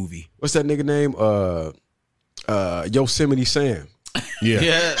 80s movie. What's that nigga name? Yosemite Sam.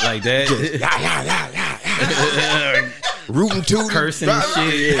 Yeah. Like that. Rootin' tootin'. Cursing and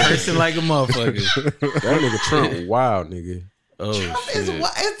shit. Cursing like a motherfucker. That nigga Trump wild, nigga. Oh,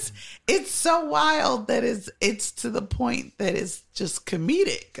 shit. It's so wild that it's to the point that it's just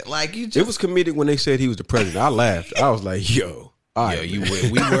comedic. Like you just It was comedic when they said he was the president. I laughed. I was like, yo. All right, Yo,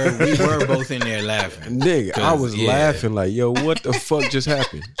 we were both in there laughing. nigga, I was yeah. laughing like, yo, what the fuck just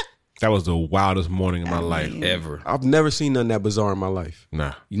happened? That was the wildest morning of my life. Ever. I've never seen nothing that bizarre in my life.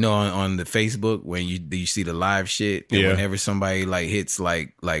 Nah. You know, on the Facebook when you see the live shit, and Yeah. whenever somebody like hits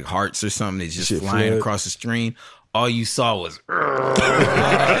like hearts or something, it's just Shit flying flood. across the screen. All you saw was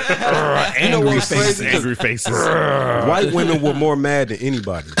Angry faces. Angry faces. White women were more mad than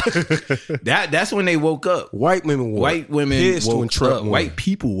anybody. that's when they woke up. White women were pissed woke when Trump up. won. White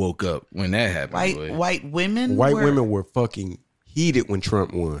people woke up when that happened. boy. white women. White women were fucking heated when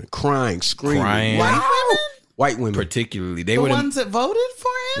Trump won, crying, screaming. Crying. White women. White women, particularly they The were ones that voted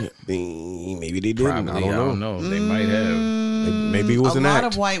for him. maybe they didn't. probably. I don't know. They might have. Maybe it was A an lot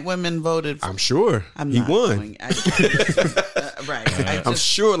act. of white women voted for I'm sure I'm he not won. going- right. I'm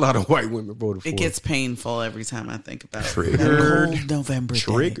sure a lot of white women voted for It him. gets painful every time I think about Triggered. it. Cold November day.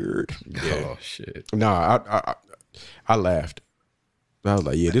 Triggered. Oh shit! Nah, I laughed. I was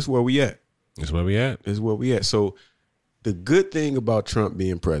like, yeah, this is where we at. That's where we at. This is where we at. So the good thing about Trump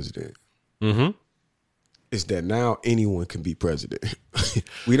being president is that now anyone can be president.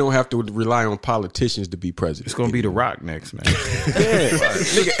 We don't have to rely on politicians to be president. It's gonna be The Rock next, man. Yeah,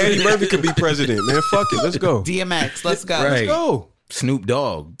 nigga, Eddie Murphy could be president, man. Fuck it, let's go. DMX, let's go. Right. Let's go. Snoop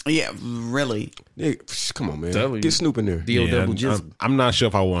Dogg, Yeah, really. Nigga, come on, man. W. Get Snoop in there. D.O. Yeah, double jizzle. I'm not sure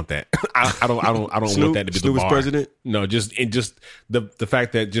if I want that. I don't Snoop- want that to be Snoop the as bar. president? No, just the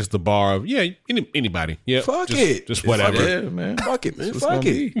fact that just the bar of anybody. Yeah, Fuck just, it. Just whatever. Yeah, man. Fuck it, man. That's what's Fuck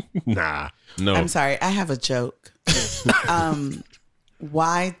gonna it. be. Nah, no. I'm sorry, I have a joke.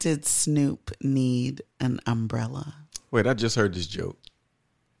 Why did Snoop need an umbrella? Wait, I just heard this joke.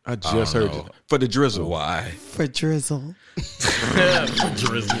 I just heard it. For the drizzle. Why? For drizzle.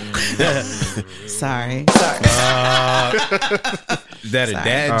 Sorry. That a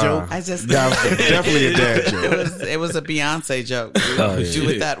dad joke? I just That was definitely a dad joke. it was a Beyonce joke. Do shit.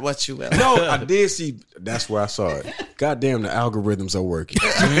 with that what you will. No, I did see. That's where I saw it. Goddamn, the algorithms are working.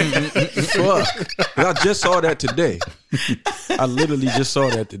 Fuck. I just saw that today. I literally just saw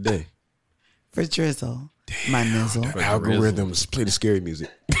that today. For drizzle. My nizzle. Algorithms. Play the scary music.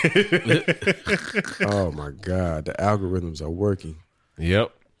 Oh my God. The algorithms are working.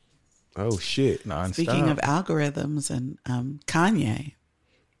 Yep. Oh shit. Speaking of algorithms and Kanye.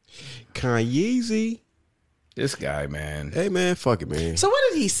 Kanye. This guy, man. Hey man, fuck it, man. So what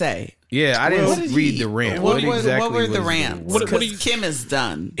did he say? Yeah, I What didn't did read he- the rant. What exactly were the was rants? what Because do you- Kim is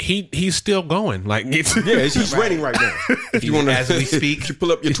done. He's still going. Like it's, Yeah, he's raining right now. If you want to, As we speak. you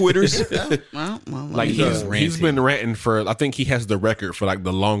pull up your Twitters. Well, like he's ranting. been ranting for. I think he has the record for like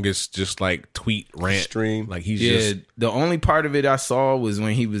the longest just like tweet rant Stream. Like he's Yeah, just the only part of it I saw was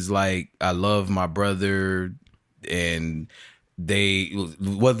when he was like, "I love my brother," and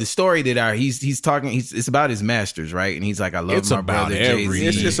the story that he's talking, it's about his masters, right? And he's like, I love my brother Jay-Z.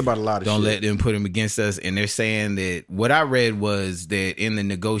 It's just about a lot of Don't shit. let them put him against us. And they're saying that what I read was that in the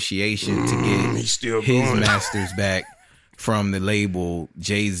negotiation to get his masters back from the label,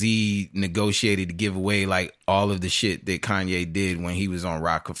 Jay-Z negotiated to give away like all of the shit that Kanye did when he was on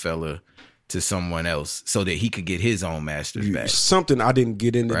Rockefeller to someone else so that he could get his own masters back. Something I didn't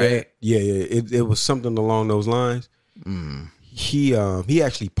get into that. Yeah. It was something along those lines. He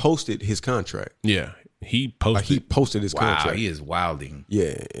actually posted his contract. Yeah, he posted his contract. Wow, he is wilding.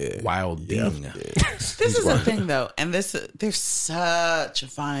 Yeah. Wilding. Yeah. This is the thing, though, and there's such a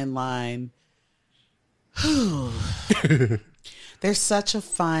fine line. There's such a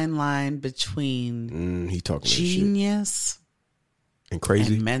fine line between he talking genius and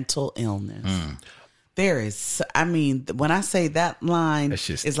crazy and mental illness. There is, I mean, when I say that line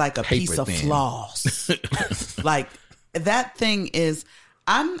is like a piece of floss, like that thing is.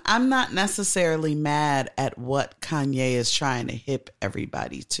 I'm not necessarily mad at what Kanye is trying to hip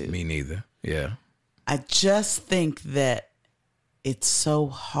everybody to. Me neither. Yeah. I just think that it's so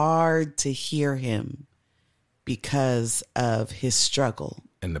hard to hear him because of his struggle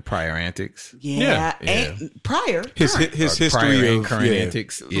and the prior antics. Yeah. Prior his history of current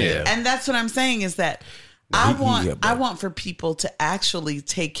antics. Yeah. And that's what I'm saying is that I want for people to actually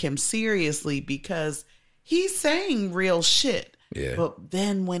take him seriously because he's saying real shit. Yeah. But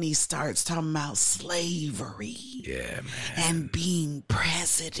then when he starts talking about slavery and being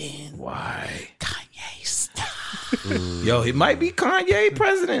president, why? Kanye, stop. Yo, it might be Kanye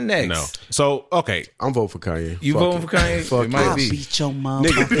president next. No. So, okay. I'm voting for Kanye. You voting for Kanye? Fuck it might I'll be. beat your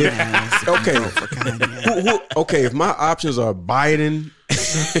motherfucking ass. Okay. Okay, if my options are Biden,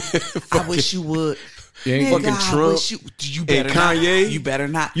 I wish you would. fucking Trump, you better and Kanye. Not, you better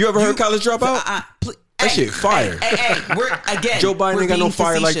not. You ever heard College Dropout? That shit fire. Joe Biden ain't got no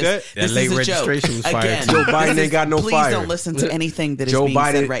fire like that. That late registration was fire. Again, Joe Biden ain't got no please fire. Please don't listen to anything that is Joe being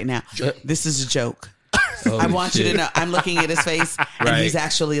Biden- said right now. This is a joke. I want you to know. I'm looking at his face, and he's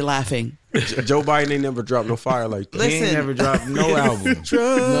actually laughing. Joe Biden ain't never dropped no fire like that. Listen. He ain't never dropped no album.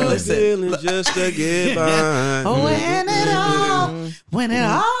 Listen, just to get by. When it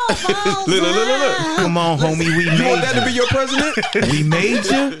all falls Look. Come on, homie, we You want made that to be your president? We made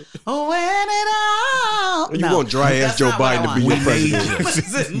you. when it all. You want dry ass that's Joe not what I Biden to be want. your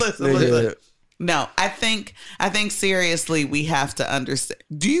president? Listen. No, I think seriously we have to understand.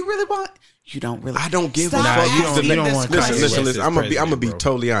 Do you really want? You don't really. I don't give a Stop fuck. asking you don't this want question. Kanye. Listen. I'm gonna be bro.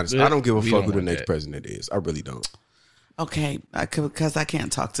 totally honest. I don't give a We fuck don't who the want next that. president is. I really don't. Okay, because I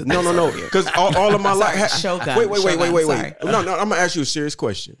can't talk to. No. Because all of my life. Shogun. Wait. Sorry. No. I'm gonna ask you a serious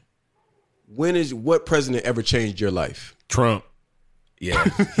question. What president ever changed your life? Trump. Yeah.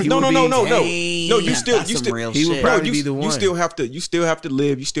 No. No, you still real he would shit. probably be the one. You still have to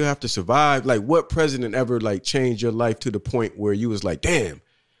live. You still have to survive. Like, what president ever like changed your life to the point where you was like, damn,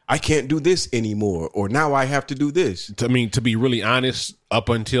 I can't do this anymore, or now I have to do this. I mean, to be really honest, up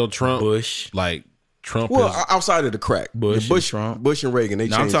until Trump, Bush. Trump. Well, is, outside of the crack, Bush and Trump. Bush and Reagan.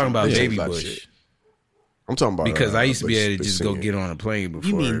 No, I'm talking about they baby changed a lot of Bush. shit. I'm talking about Because I used to be Bush- able to Bush just go singing. get on a plane before.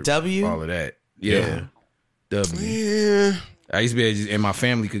 You mean W? All of that. Yeah. W. Yeah. I used to be able to and my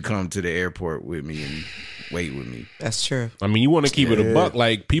family could come to the airport with me and wait with me. That's true. I mean, you want to keep it a buck.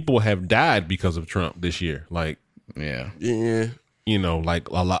 Like, people have died because of Trump this year. Like, Yeah. you know, like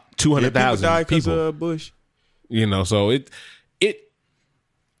a lot, People 200,000 died because people. of Bush. You know, so it.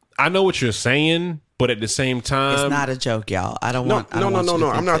 I know what you're saying, but at the same time, It's not a joke, y'all. I don't No. want. I don't want you to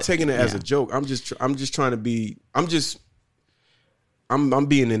I'm think not that- taking it as a yeah. joke. I'm just trying to be. I'm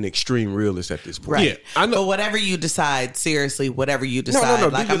being an extreme realist at this point. Right. Yeah, I know. But whatever you decide, seriously, whatever you decide, do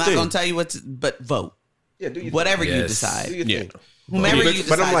like your I'm not thing. going to tell you what to, but vote. Yeah, do your Whatever you Yes. decide. Do your Yeah. thing. Whomever you decide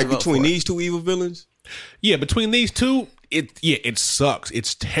But I'm like, to vote between for. these two evil villains, yeah, between these two, it sucks.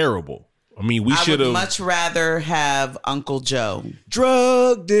 It's terrible. I mean, we I should would have. much rather have Uncle Joe.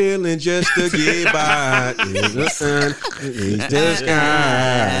 drug dealing just to get by. He's just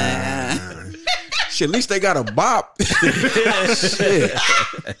Shit, at least they got a bop. Shit.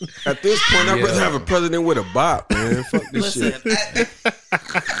 At this point, I'd rather have a president with a bop, man. Fuck this Listen, shit.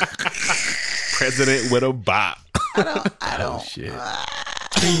 President with a bop. I don't. Shit. I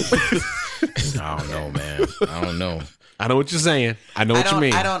don't know, man. I don't know. I know what you're saying. I know what you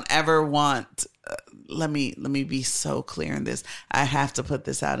mean. I don't ever want. Let me be so clear in this. I have to put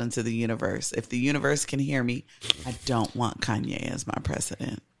this out into the universe. If the universe can hear me, I don't want Kanye as my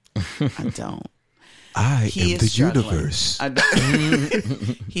president. I don't. I he am is the struggling. universe.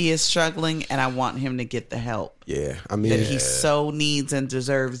 He is struggling, and I want him to get the help Yeah, I mean, that he so needs and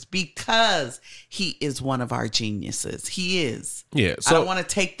deserves because he is one of our geniuses. He is. Yeah, I don't want to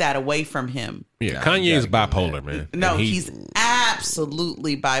take that away from him. Yeah, Kanye is bipolar, man. No, And he's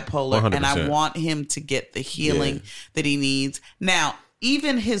absolutely bipolar, 100%. and I want him to get the healing that he needs. Now,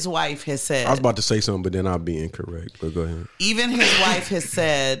 even his wife has said. I was about to say something, but then I'll be incorrect. But go ahead. Even his wife has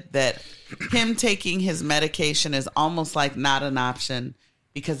said that him taking his medication is almost like not an option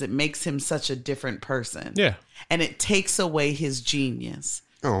because it makes him such a different person. Yeah. And it takes away his genius.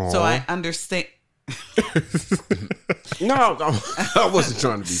 Aw. So I understand. No, I wasn't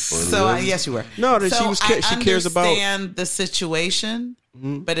trying to be funny. So yes, you were. No, that So she cares about. I understand the situation,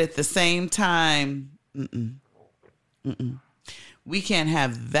 but at the same time, we can't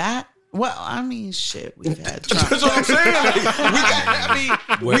have that. Well, I mean, shit, we've had Trump. That's what I'm saying.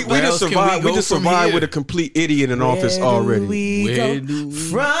 We just survived. We just survived with a complete idiot in office already. Nigga,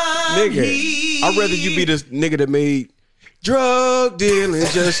 I'd rather you be this nigga that made drug dealing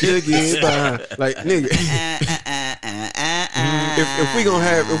just to get by. Like, nigga,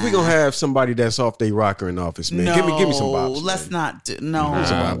 if we gonna have somebody that's off their rocker in office, man, give me some bops. Let's man. not do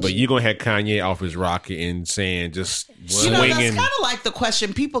no. But you're going to have Kanye off his rocket and saying just You know, swinging. that's kind of like the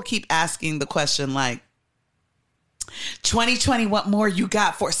question. People keep asking the question like, 2020, what more you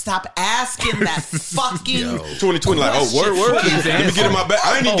got for? Stop asking that fucking 2020, like, oh, word. Let me get in my bag.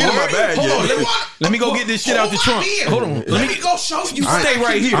 I ain't even get in my bag yet. Let me go get this shit out the trunk. Hold on. Let me go show you. Stay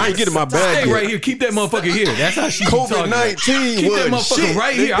right here. I ain't getting my bag Stay yet. right here. Keep that motherfucker here. That's how she COVID-19 Keep that was motherfucker shit,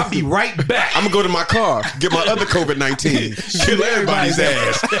 right here. I'll be right back. I'm gonna go to my car, get my other COVID-19, kill everybody's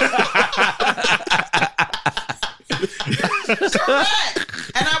ass. Correct.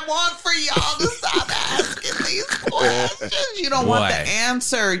 And I want for y'all to stop asking these questions. You don't want the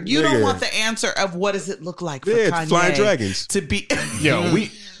answer. You don't Nigga. want the answer of what does it look like for Yeah, Kanye flying dragons. to be. Yo,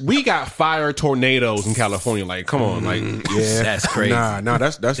 we got fire tornadoes in California. Like, come on, like, Yeah, That's crazy. Nah,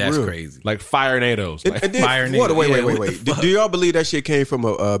 that's real. crazy. like fire tornadoes. Like, And then, Fire what, nigga. wait. Yeah, what the Do y'all believe that shit came from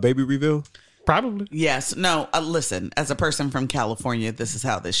a baby reveal? probably. Yes. No. Listen. As a person from California, this is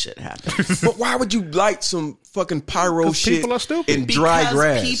how this shit happens. But why would you light some fucking pyro 'Cause shit people are stupid. in dry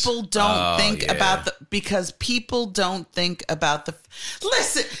grass? People don't think yeah. about the. Because people don't think about the.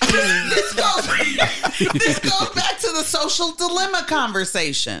 Listen. This goes back to the social dilemma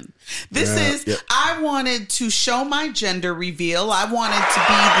conversation. This is. yeah. I wanted to show my gender reveal. I wanted to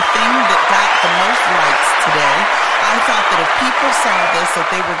be the thing that got the most likes today. I thought that if people saw this, that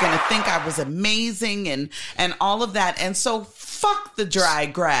they were going to think I was amazing and all of that. And so fuck the dry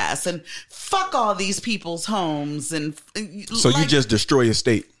grass and fuck all these people's homes. And So you just destroy your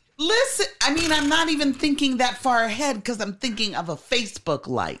state. listen. I mean, I'm not even thinking that far ahead because I'm thinking of a Facebook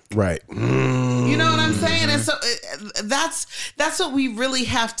like. Right. You know what I'm saying? And so that's what we really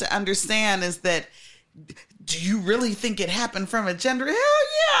have to understand is that. Do you really think it happened from a gender? Hell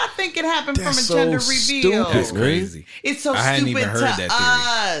yeah, I think it happened That's from a gender so reveal. stupid. That's crazy. It's so I hadn't stupid even heard to that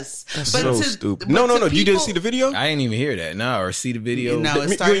theory. us. That's But so to- stupid. but No. to You didn't people- see the video? I ain't even hear that. No, or see the video. No, it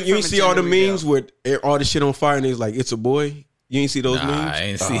You started ain't from a see all the gender memes reveal. with all the shit on fire and it's like, it's a boy? You ain't see those Nah, memes? I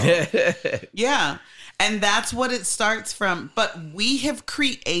ain't see that. Yeah. And that's what it starts from. But we have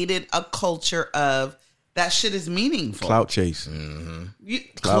created a culture of that shit is meaningful. Clout chase.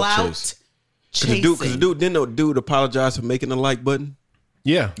 Clout chase. chasing. Because didn't the dude apologize for making the like button?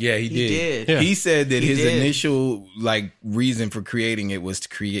 Yeah. Yeah, he did. did. Yeah. He said that He his did. initial reason for creating it was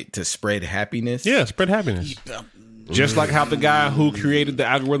to spread happiness. Yeah, spread happiness. Just like how the guy who created the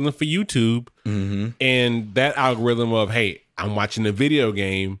algorithm for YouTube and that algorithm of, hey, I'm watching a video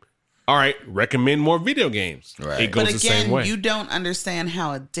game. All right, recommend more video games. Right. It goes But the same again, way. you don't understand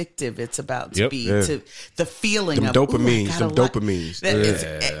how addictive it's about to Yep. be. Yeah. To the feeling Them of dopamines, ooh, I them gotta dopamines. That Yeah.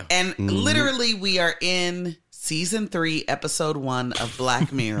 it's- and literally, we are in season 3, episode 1 of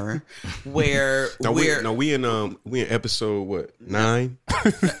Black Mirror, where we in episode what 9?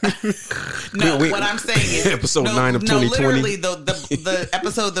 what I'm saying is Episode 9 of 2020. Literally, the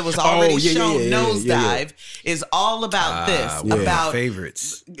episode that was already shown, Nosedive, is all about this, yeah. about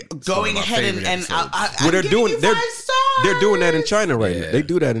favorites. going my ahead favorite and episodes. Well, they're I'm doing giving you 5 stars. they're doing that in China right Yeah. now. They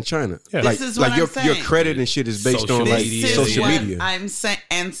do that in China. Yeah. Like This is what like your I'm saying. credit and shit is based Social on like media. This social is what media. I'm saying,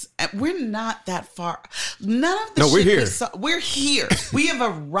 and we're not that far. None of the No, we're shit we here. saw, we're here. We have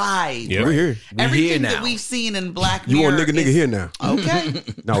arrived. Yep. We're here. Everything here that now. we've seen in Black You Mirror on nigga is- here now? Okay,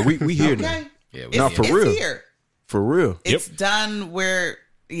 No, we here now. okay. Yeah, It's, No, for it's real. here. For real. It's done. Where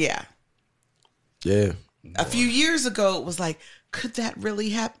yeah. Yeah. A few years ago, it was like, could that really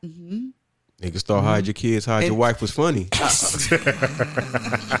happen? Niggas thought hide your kids, hide your wife was funny.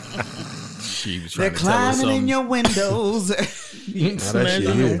 She was They're trying to tell us climbing in something. your windows. Now that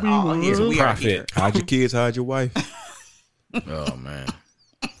shit here. Oh, yes, we are Profit. here. Hide your kids, hide your wife. Oh man.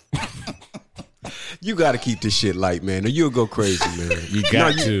 You got to keep this shit light, man, or you'll go crazy, man. You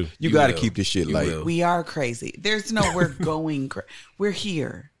got to. You You got to will. keep this shit You light. will. We are crazy. There's no we're going we're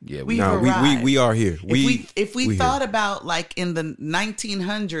here. Yeah, We've No, arrived. we are here. If we we thought here. about like in the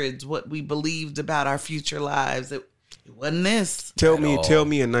 1900s what we believed about our future lives, it wasn't this. Tell all. me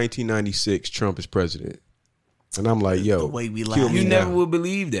in 1996 Trump is president, and I'm like, yo, The way we kill lie. me You now. never would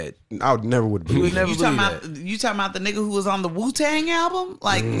believe that. I never would You believe would it. never You believe talking that. about you talking about the nigga who was on the Wu-Tang album?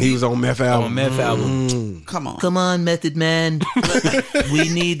 Like He was on meth album. On meth album. come on. Come on, Method Man. We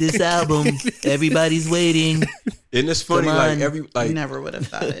need this album. Everybody's waiting. And it's funny, Come like on. I never would have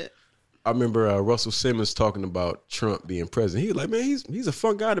thought it. I remember Russell Simmons talking about Trump being president. He was like, man, he's a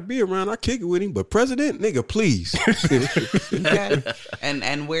fun guy to be around. I kick it with him, but president, nigga, please. Okay.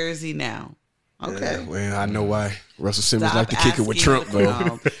 And where is he now? Okay. Well, I know why Russell Simmons Stop like to kick it with asking- Trump, though.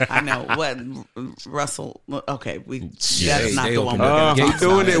 No, I know what Russell. Okay, that's they- not they the one. opened We're up gonna we talk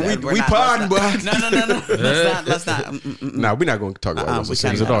doing about. it. We're We not- podding, boy. let's not- No. Let's not. Nah, we're not going to talk about Russell we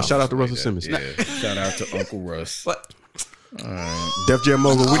Simmons cut at all. that Shout off. out to Russell Simmons. Yeah. Shout out to Uncle Russ. What? Def Jam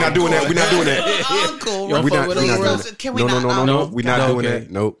Mogul. We're not doing that. We're not doing that. Uncle Yo, We're Russell. not, we're not doing that. Can we no, not? no, no, no. We're not No, doing okay.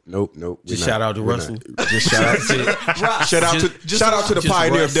 that. Nope. We're Just not. shout out to We're Russell. not. Just shout out to Russ. shout out to the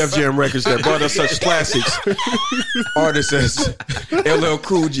pioneer of Def Jam Records that brought us such classics. Artists as LL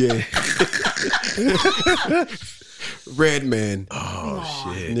Cool J, Redman.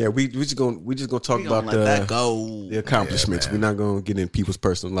 Oh shit. Yeah, we just gonna talk We about gonna let that go. the accomplishments. We're not gonna get in people's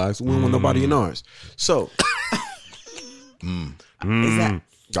personal lives. We don't want nobody in ours. So Is that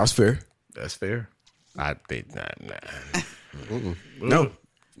that's fair. That's fair. I think not. No.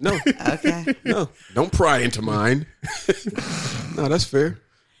 okay? No. Don't pry into mine. No, that's fair.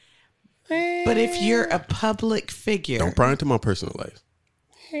 But if you're a public figure, Don't pry into my personal life.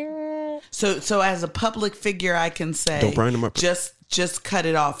 so as a public figure, I can say, Don't pry into my- just cut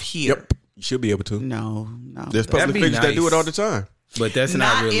it off here. Yep. You should be able to. No. There's public That'd be figures that do it nice. all the time. But that's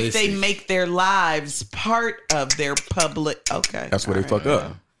Not not, if realistic. they make their lives part of their public. Okay, That's where they all fuck right.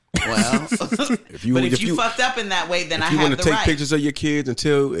 up. Well, If you but if if you fucked up in that way, then I if you have want the to take right. pictures of your kids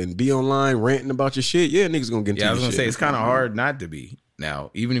and be online ranting about your shit, yeah, niggas gonna get into Yeah, I your was gonna shit. say it's kind of hard not to be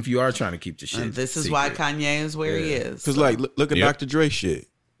now, even if you are trying to keep the shit. And this is secret. why Kanye is where he is. Cause like look at Yep. Dr. Dre shit.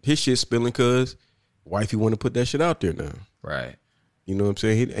 His shit spilling cause wifey want to put that shit out there now. right? You know what I'm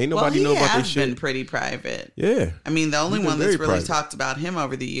saying? Ain't Well, nobody he know about has this been shit. pretty private. Yeah. I mean, the only He's been one that's very really private. talked about him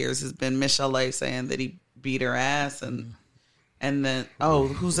over the years has been Michelle saying that he beat her ass, and then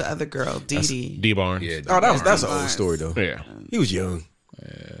who's the other girl? Dee Dee. D Barnes. Yeah. Oh, that's an old Barnes. story though. Yeah. He was young.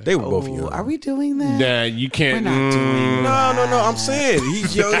 They were both Oh, young. are we doing that? Nah, you We're can't. not doing that. No. I'm saying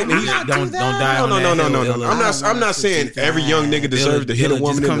he's young and he's Don't die. No. on that hill, Illa. I'm not saying every young nigga deserves to hit a Illa,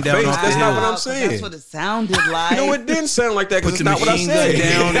 woman just in come the down face. off the That's not hill. what I'm 'Cause saying. That's what it sounded like. No, it didn't sound like that because Put it's the not what I machine said.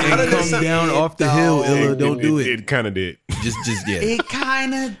 gun down How did and it come sound? down off the hill, Illa. Don't do it. It kind of did. Just yeah. It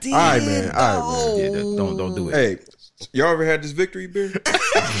kind of did. All right, man. All right, Yeah, don't do it. Hey, y'all ever had this victory beer?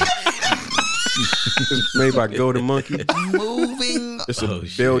 It's made by Golden Monkey. Moving. It's a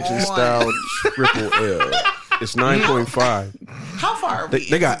Belgian style triple L. It's 9.5. How far are we?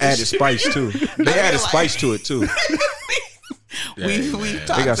 They got added spice too. They added spice to it too. We've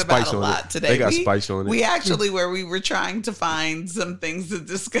talked got spice about a on lot it. today. They got spice on it. We actually, where we were trying to find some things to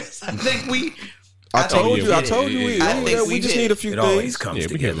discuss, I think we. I told you. I did. told you. I think We we just did. need a few It always things. comes Yeah,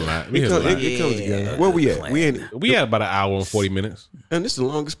 we hit a together. lot. We It hit a comes, lot. it comes Yeah. together. Where we at? We in, We had about an hour and 40 minutes. and this is the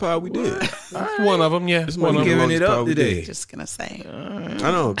longest pod we did. One of them, yeah. This One might of be the them. giving it longest up pod we today. did. Just gonna say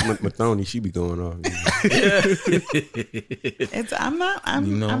I know Mathoni, she be going off. it's. I'm not.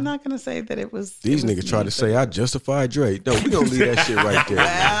 I'm not gonna say that it was. These it was niggas try me, to but- say I justify Drake. No, we gonna leave that shit right there.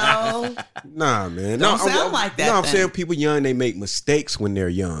 Well, Nah, man. Don't no, sound like that No, I'm then. saying people young, they make mistakes when they're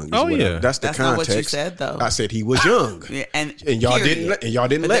young. is Oh, what yeah. that's the That's not what context. you said, though. I said he was young. yeah, and Y'all period.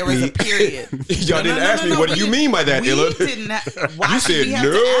 didn't But let there was me. a period. Y'all didn't ask me. What do you mean by that, we Illa? Didn't why You should said we have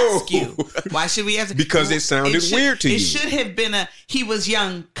no. to ask you? Why should we have to? Because it sounded weird to you. It should have been he was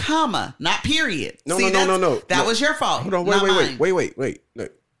young, comma, not period. No, See, no. That No. was your fault. Hold on, not mine. wait. No.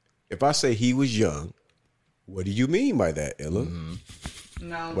 If I say he was young, what do you mean by that, Illa?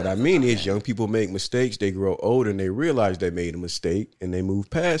 No, What I mean is young people make mistakes, they grow older and they realize they made a mistake and they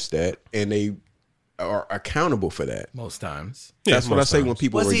move past that and they are accountable for that. Most times. That's what I most say when times.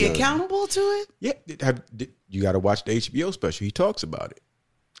 people was are he young. accountable to it? Yeah, you got to watch the HBO special. He talks about it.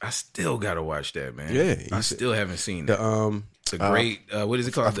 I still gotta watch that, man. Yeah, I he's- still haven't seen The that. The great what is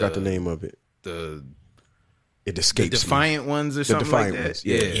it called? I forgot the name of it. The it escapes the Defiant ones or something like that. Ones,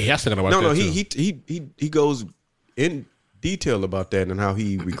 Yeah, I still gotta watch that. No, too. he goes in detail about that and how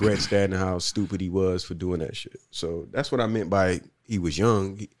he regrets that and how stupid he was for doing that shit. So that's what I meant by he was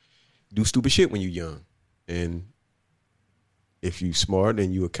young. Do stupid shit when you're young, and if you smart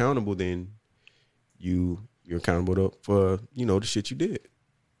and you accountable, then you're accountable for the shit you did.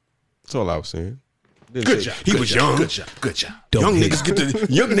 That's all I was saying. Good job. He was young. Good job. Young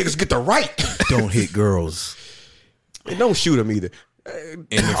niggas get the right. Don't hit girls. And don't shoot them either. In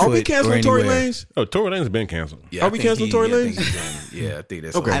the Are we foot canceling or Tory anywhere. Lanez? Oh, Tory Lanez been canceled. Yeah, Are we canceling Tory Lanez? I think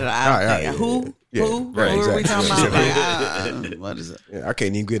that's Okay. all. I don't think. Who? Yeah, Who? right, Who are we exactly. talking about? Like, what is it? Yeah, I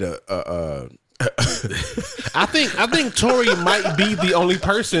can't even get a I think Tory might be the only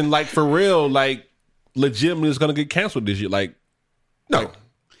person, like for real, like legitimately is gonna get canceled this year. Like, no.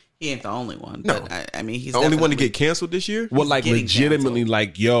 He ain't the only one. No. But I mean, he's The only one to definitely- get canceled this year? what, like getting legitimately, canceled.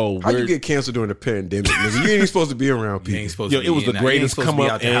 like, yo, How you we're- get canceled during the pandemic, nigga? You ain't supposed to be around You people. ain't supposed yo, to it was be the in- you ain't greatest supposed to come be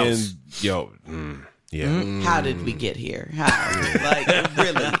up, out the and house. yo, yeah. How did we get here? How? Like,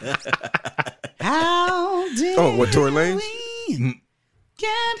 really? How did what, Tory Lanez? we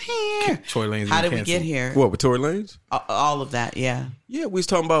get here? Tory Lanez How been did we get canceled. here? What, with Tory Lanez? All of that, yeah. Yeah, we was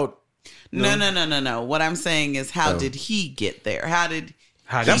talking about... No. What I'm saying is, how did he get there? How did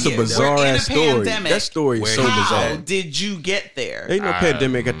That's he a get- bizarre We're in a ass story. pandemic. That story is so How bizarre. did you get there? Ain't no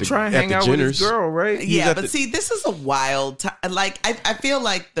pandemic at the Try and at hang the out with his Jenners. girl, right? Yeah, at but the- see, this is a wild time. Like, I feel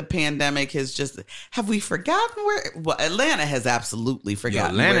like the pandemic has just. Have we forgotten where? Well, Atlanta has absolutely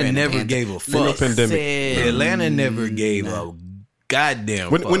forgotten. Atlanta we're in never pandemic. gave a fuck. No pandemic. Listen, Atlanta never gave a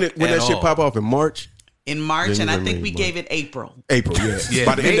goddamn When fuck when at that shit all. pop off in March, in March, and I January, think we March. gave it April. April, yeah. Yeah,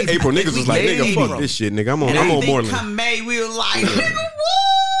 By the end of May. April, niggas We was like, gave nigga, fuck April. this shit, nigga. I'm And on I think Moreland. come May, we were like, nigga,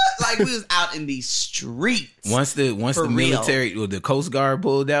 what? Like, we was out in these streets. Once the For real. military or the Coast Guard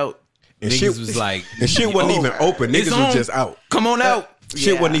pulled out, And niggas shit- was like, And shit wasn't even open. it's Niggas on. was just out. Come on out.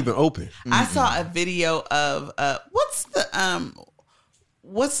 Shit Yeah. wasn't even open. I saw a video of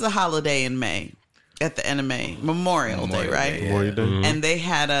what's the holiday in May? At the end of May, Memorial Day, right? Day, Memorial Day. And they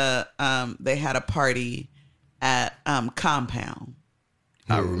had a party at Compound.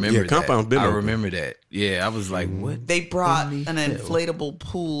 I remember Yeah, that. Compound's been I open. remember that. Yeah, I was like, what? They brought an inflatable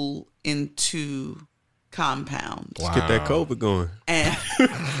pool into Compound, Let's get that COVID going. and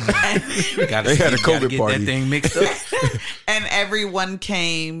They had a COVID get party. that thing mixed up. and everyone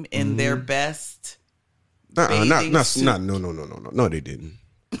came in their best. No, suit. no, they didn't.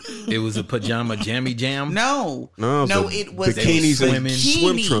 It was a pajama jammy jam. No, No, it was bikinis a and bikini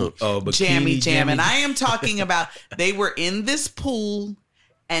swim trunks. Oh, bikini jammy jam, jammy. and I am talking about they were in this pool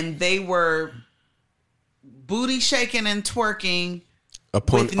and they were booty shaking and twerking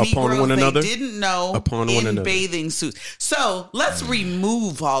Upon with Negroes one another. they didn't know Upon in one another. bathing suits. So let's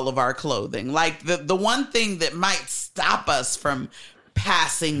remove all of our clothing. Like the one thing that might stop us from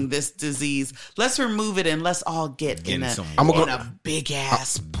passing this disease, let's remove it and let's all get in some a big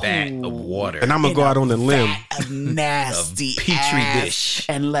ass pool vat of water. And I'm gonna go out on the limb. a nasty Petri ass, dish.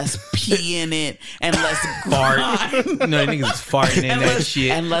 and let's pee in it and let's fart. grind. No, niggas was farting in and that let's, shit.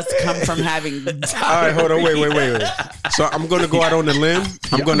 and let's come from having All right, hold on, wait. So I'm gonna go out on the limb.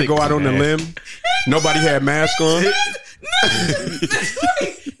 I'm gonna go out on the limb. Nobody had mask on.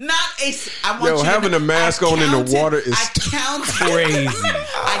 not a. I want Yo, you to having know, a mask I on in the counted- water is I counted Crazy.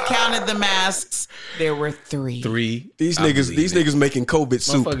 I counted the masks. There were 3. These I niggas, believe these it. niggas making COVID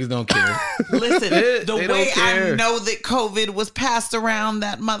soup. Motherfuckers don't care. Listen, They the don't way I care. know that COVID was passed around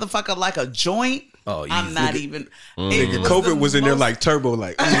that motherfucker like a joint. Oh, you I'm not nigga. even. Nigga, was COVID the was in there most- like turbo,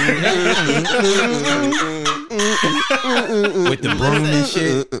 like With the broom and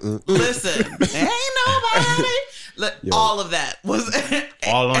shit. Listen, ain't nobody. Look, all of that was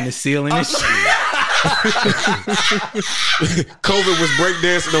All on the ceiling and shit. COVID was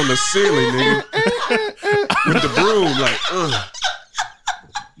breakdancing on the ceiling, nigga, with the broom, like.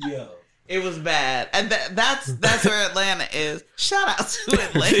 It was bad, and that's where Atlanta is. Shout out to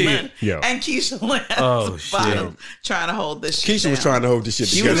Atlanta Yo. and Keisha Lance. Oh, shit. Bottom, trying to hold this shit Keisha was down. trying to hold this shit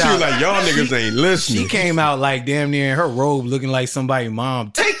She together. was She was out- like, "Y'all niggas ain't listening." She came out like damn near in her robe looking like somebody's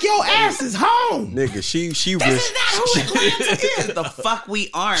mom. Take your asses home. Nigga, she This is risked not who Atlanta is. The fuck we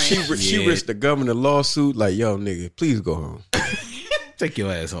aren't. she Yeah. risked the governor lawsuit. Like, yo, nigga, please go home Take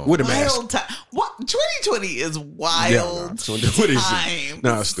your ass home. with a mask. Wild time. What 2020 is wild What is time. it?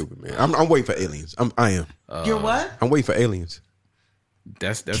 Nah, it's stupid, man. I'm waiting for aliens. I am. You're what? I'm waiting for aliens.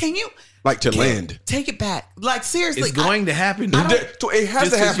 That's Can you like to land. Take it back. Like seriously, it's going to happen. It has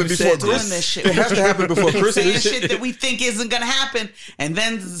to happen before Christmas. It has to happen before Christmas. Saying shit that we think isn't going to happen, and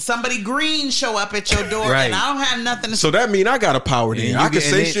then somebody green show up at your door, and I don't have nothing to say. So that mean I got a power then. I can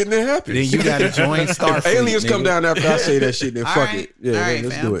say shit and it happens. Then you got to join Starfleet. If aliens come down after I say that shit, then fuck it. Yeah, right,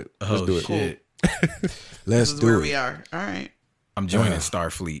 let's fam. do it. Let's do it. Cool. Let's do where it. we are. All right. I'm joining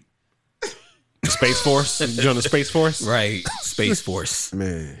Starfleet. Space Force? Join the Space Force? Right. Space Force.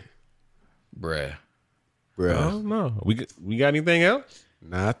 Man. Bruh. Oh no. We got anything else?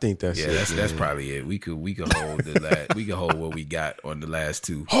 Nah, I think that's it. That's probably it. We could hold the last. We could hold what we got on the last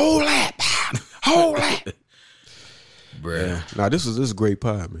two. Hold that. Bruh. Yeah. Nah, this is a great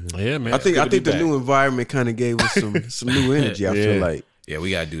pod, man. Yeah, man. I think the new environment kind of gave us some new energy. I feel like. Yeah,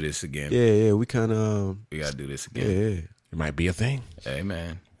 we gotta do this again. Yeah, we kind of. We gotta do this again. Yeah. It might be a thing. Hey,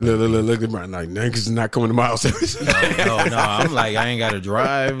 man. Look at my like niggas is not coming to my house. No. I'm like, I ain't got to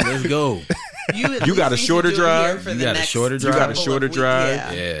drive. Let's go. You got a shorter drive. You got a shorter drive. You got a shorter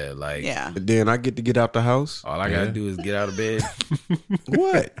drive. Yeah, like. Yeah. But then I get out the house. All I gotta do is get out of bed.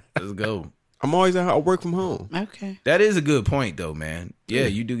 What? Let's go. I'm always out. I work from home. Okay. That is a good point, though, man. Yeah,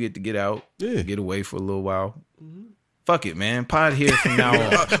 you do get to get out. Yeah. Get away for a little while. Fuck it, man. Pod here from now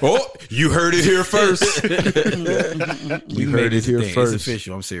on. Oh, you heard it here first. You heard it here first. It's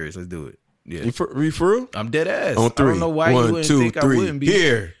official. I'm serious. Let's do it. Yeah. You for real? I'm dead ass. On 3. I don't know why you 1, wouldn't 2, think 3. I wouldn't be.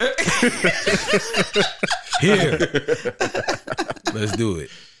 Here. Here. Let's do it.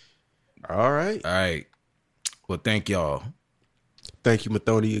 All right. All right. Well, thank y'all. Thank you,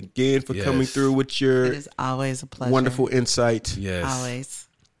 Mathoni, again for Yes. coming through with your It is always a pleasure. wonderful insight. Yes. Always.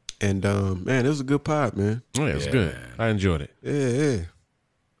 And man, it was a good pod, man. Oh, yeah, it's Yeah, good. man. I enjoyed it. Yeah.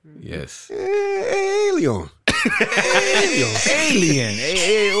 Yes. Alien. Alien.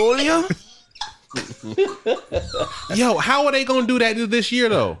 Hey, Olio. Yo, how are they gonna do that this year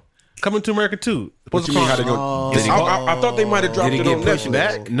though? Coming to America 2. What you mean? How they go? I thought they might have dropped Did it it on get pushed Netflix.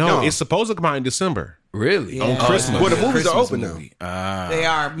 back? No, it's supposed to come out in December. Really? On Christmas. Well, the movies are Christmas open now. movie. They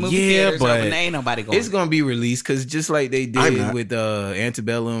are. Movie Yeah, theaters but open. Ain't nobody going. It's gonna be released because just like they I'm did not. with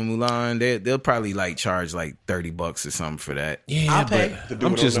Antebellum, Mulan, they'll probably like charge like $30 or something for that. Yeah, I'll pay.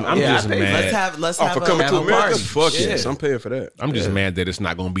 I'm just I pay. mad. Let's Oh, have for coming a to America? party. Fuck Yeah. yes, I'm paying for that. I'm just mad that it's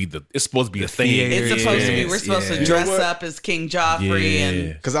not gonna be it's supposed to be a thing. theater. It's supposed to be. We're Yes, supposed yeah. to dress You know what? up as King Joffrey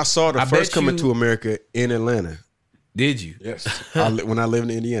and Because I saw the I first bet Coming you- to America in Atlanta. Did you? Yes. When I lived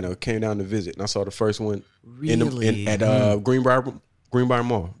in Indiana, I came down to visit, and I saw the first one Really? at Greenbrier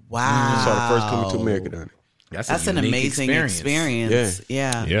Mall. wow. I saw the first Coming to America down there. That's an unique amazing experience.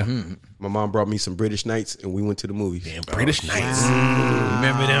 Yeah. Yeah. My mom brought me some British Nights, and we went to the movies. Damn, British Nights.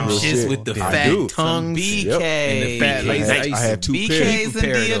 Remember them Real shits shit. with the I fat do. tongues BK. and the fat I lace? had, I had 2 pairs. BKs and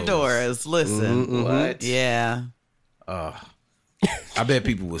Pair of those. Diodoras. Listen. What? Yeah. I bet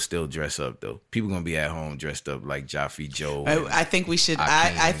people will still dress up though. People gonna be at home dressed up like Jaffe Joe. I think we should.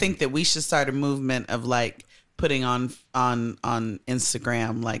 I think that we should start a movement of like putting on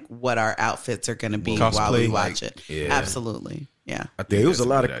Instagram like what our outfits are going to be while we Cosplay, watch it. yeah. Absolutely. Yeah. I think Yeah, it was that's a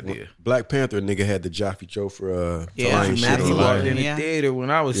lot good of idea. Black Panther. Nigga had the Jaffe Joe for Yeah, Lion shit Man, he on walked the in the Yeah. theater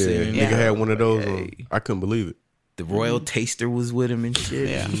when I was Yeah, seeing Yeah. nigga had one of those. On. Hey. I couldn't believe it. the Royal Taster was with him and shit.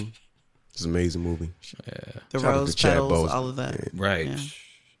 Yeah. It's an amazing movie. The Shout out rose to Chad petals, Boseman. all of that. Right. Yeah.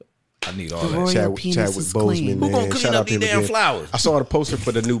 I need all The that. royal Chadwick penis is Boseman, clean. man. Who gonna clean Shout up out to these him damn again. flowers? I saw the poster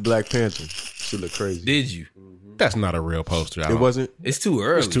for the new Black Panther. Should look crazy. Did you? That's not a real poster. It wasn't. It's too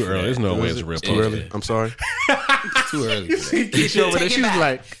early. It's too for early. that. There's no way it's a real Too poster. early. I'm sorry. It's too early for that. Take it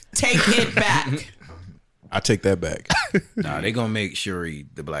back. Take it back. I take that back. Nah, they gonna make Shuri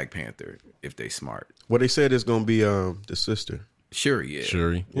the Black Panther if they smart. What they said is gonna be the sister. Shuri, yeah.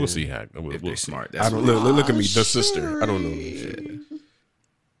 Shuri. We'll see how. We'll If they see. smart. I That's don't what- look at me. The sister. I don't know.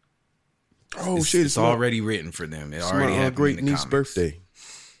 Oh shit! It's already written for them. It It's already my happened great in the niece's comics. birthday.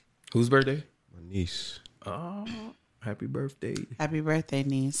 Whose birthday? My niece. Oh, happy birthday. Happy birthday,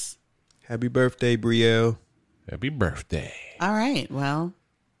 niece. Happy birthday, Brielle. Happy birthday. All right. Well,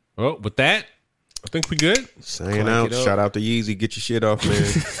 Well, with that, I think we good. Signing Clank out. it up. Shout out to Yeezy. Get your shit off,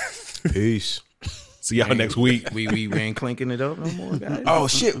 man. Peace. See y'all next week. We ain't clinking it up no more, guys. Oh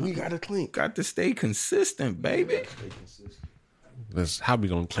shit, we got to clink. Got to stay consistent, baby. How we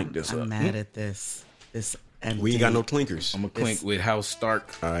gonna clink this I'm up? mad at this. We ain't got no clinkers. I'm gonna clink with House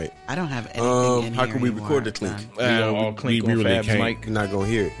Stark. All right. I don't have anything in how here can we anymore. record the clink? None. All clink on really Fab's can't. mic. You're not gonna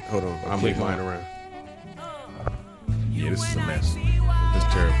hear it. Hold on. I'll move mine around. Yeah, this is a mess. This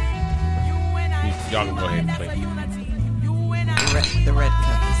is terrible. Y'all can go ahead and clink. The red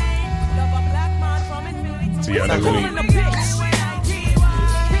cup. See y'all next week. Peace. We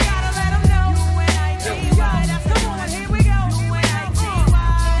gotta let 'em know. UNIT, come on, here we go. UNIT.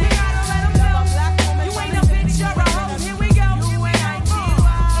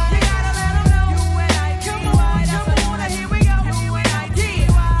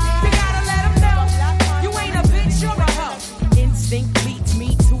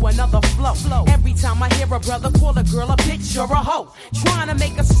 brother, call a girl a bitch or a hoe. Trying to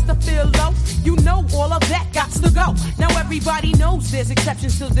make a sister feel low, you know all of that got to go. Now everybody knows there's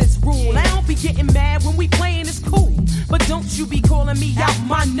exceptions to this rule. I don't be getting mad when we playing, it's cool. But don't you be calling me out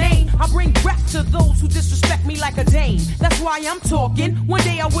my name. I bring rap to those who disrespect me like a dame. That's why I'm talking. One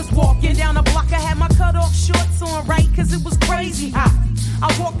day I was walking down the block, I had my cut off shorts on, right? Cause it was crazy hot. I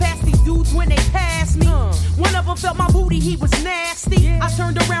walked past these dudes when they passed me. One of them felt my booty, he was nasty. I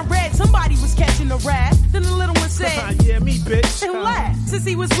turned around red, somebody was catching the rat. Then the little one said, yeah, me, bitch. And laughed. Since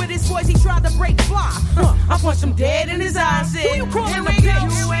he was with his boys, he tried to break fly. I punched him dead in his eyes. Said, who you calling a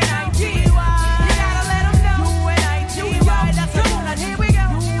bitch?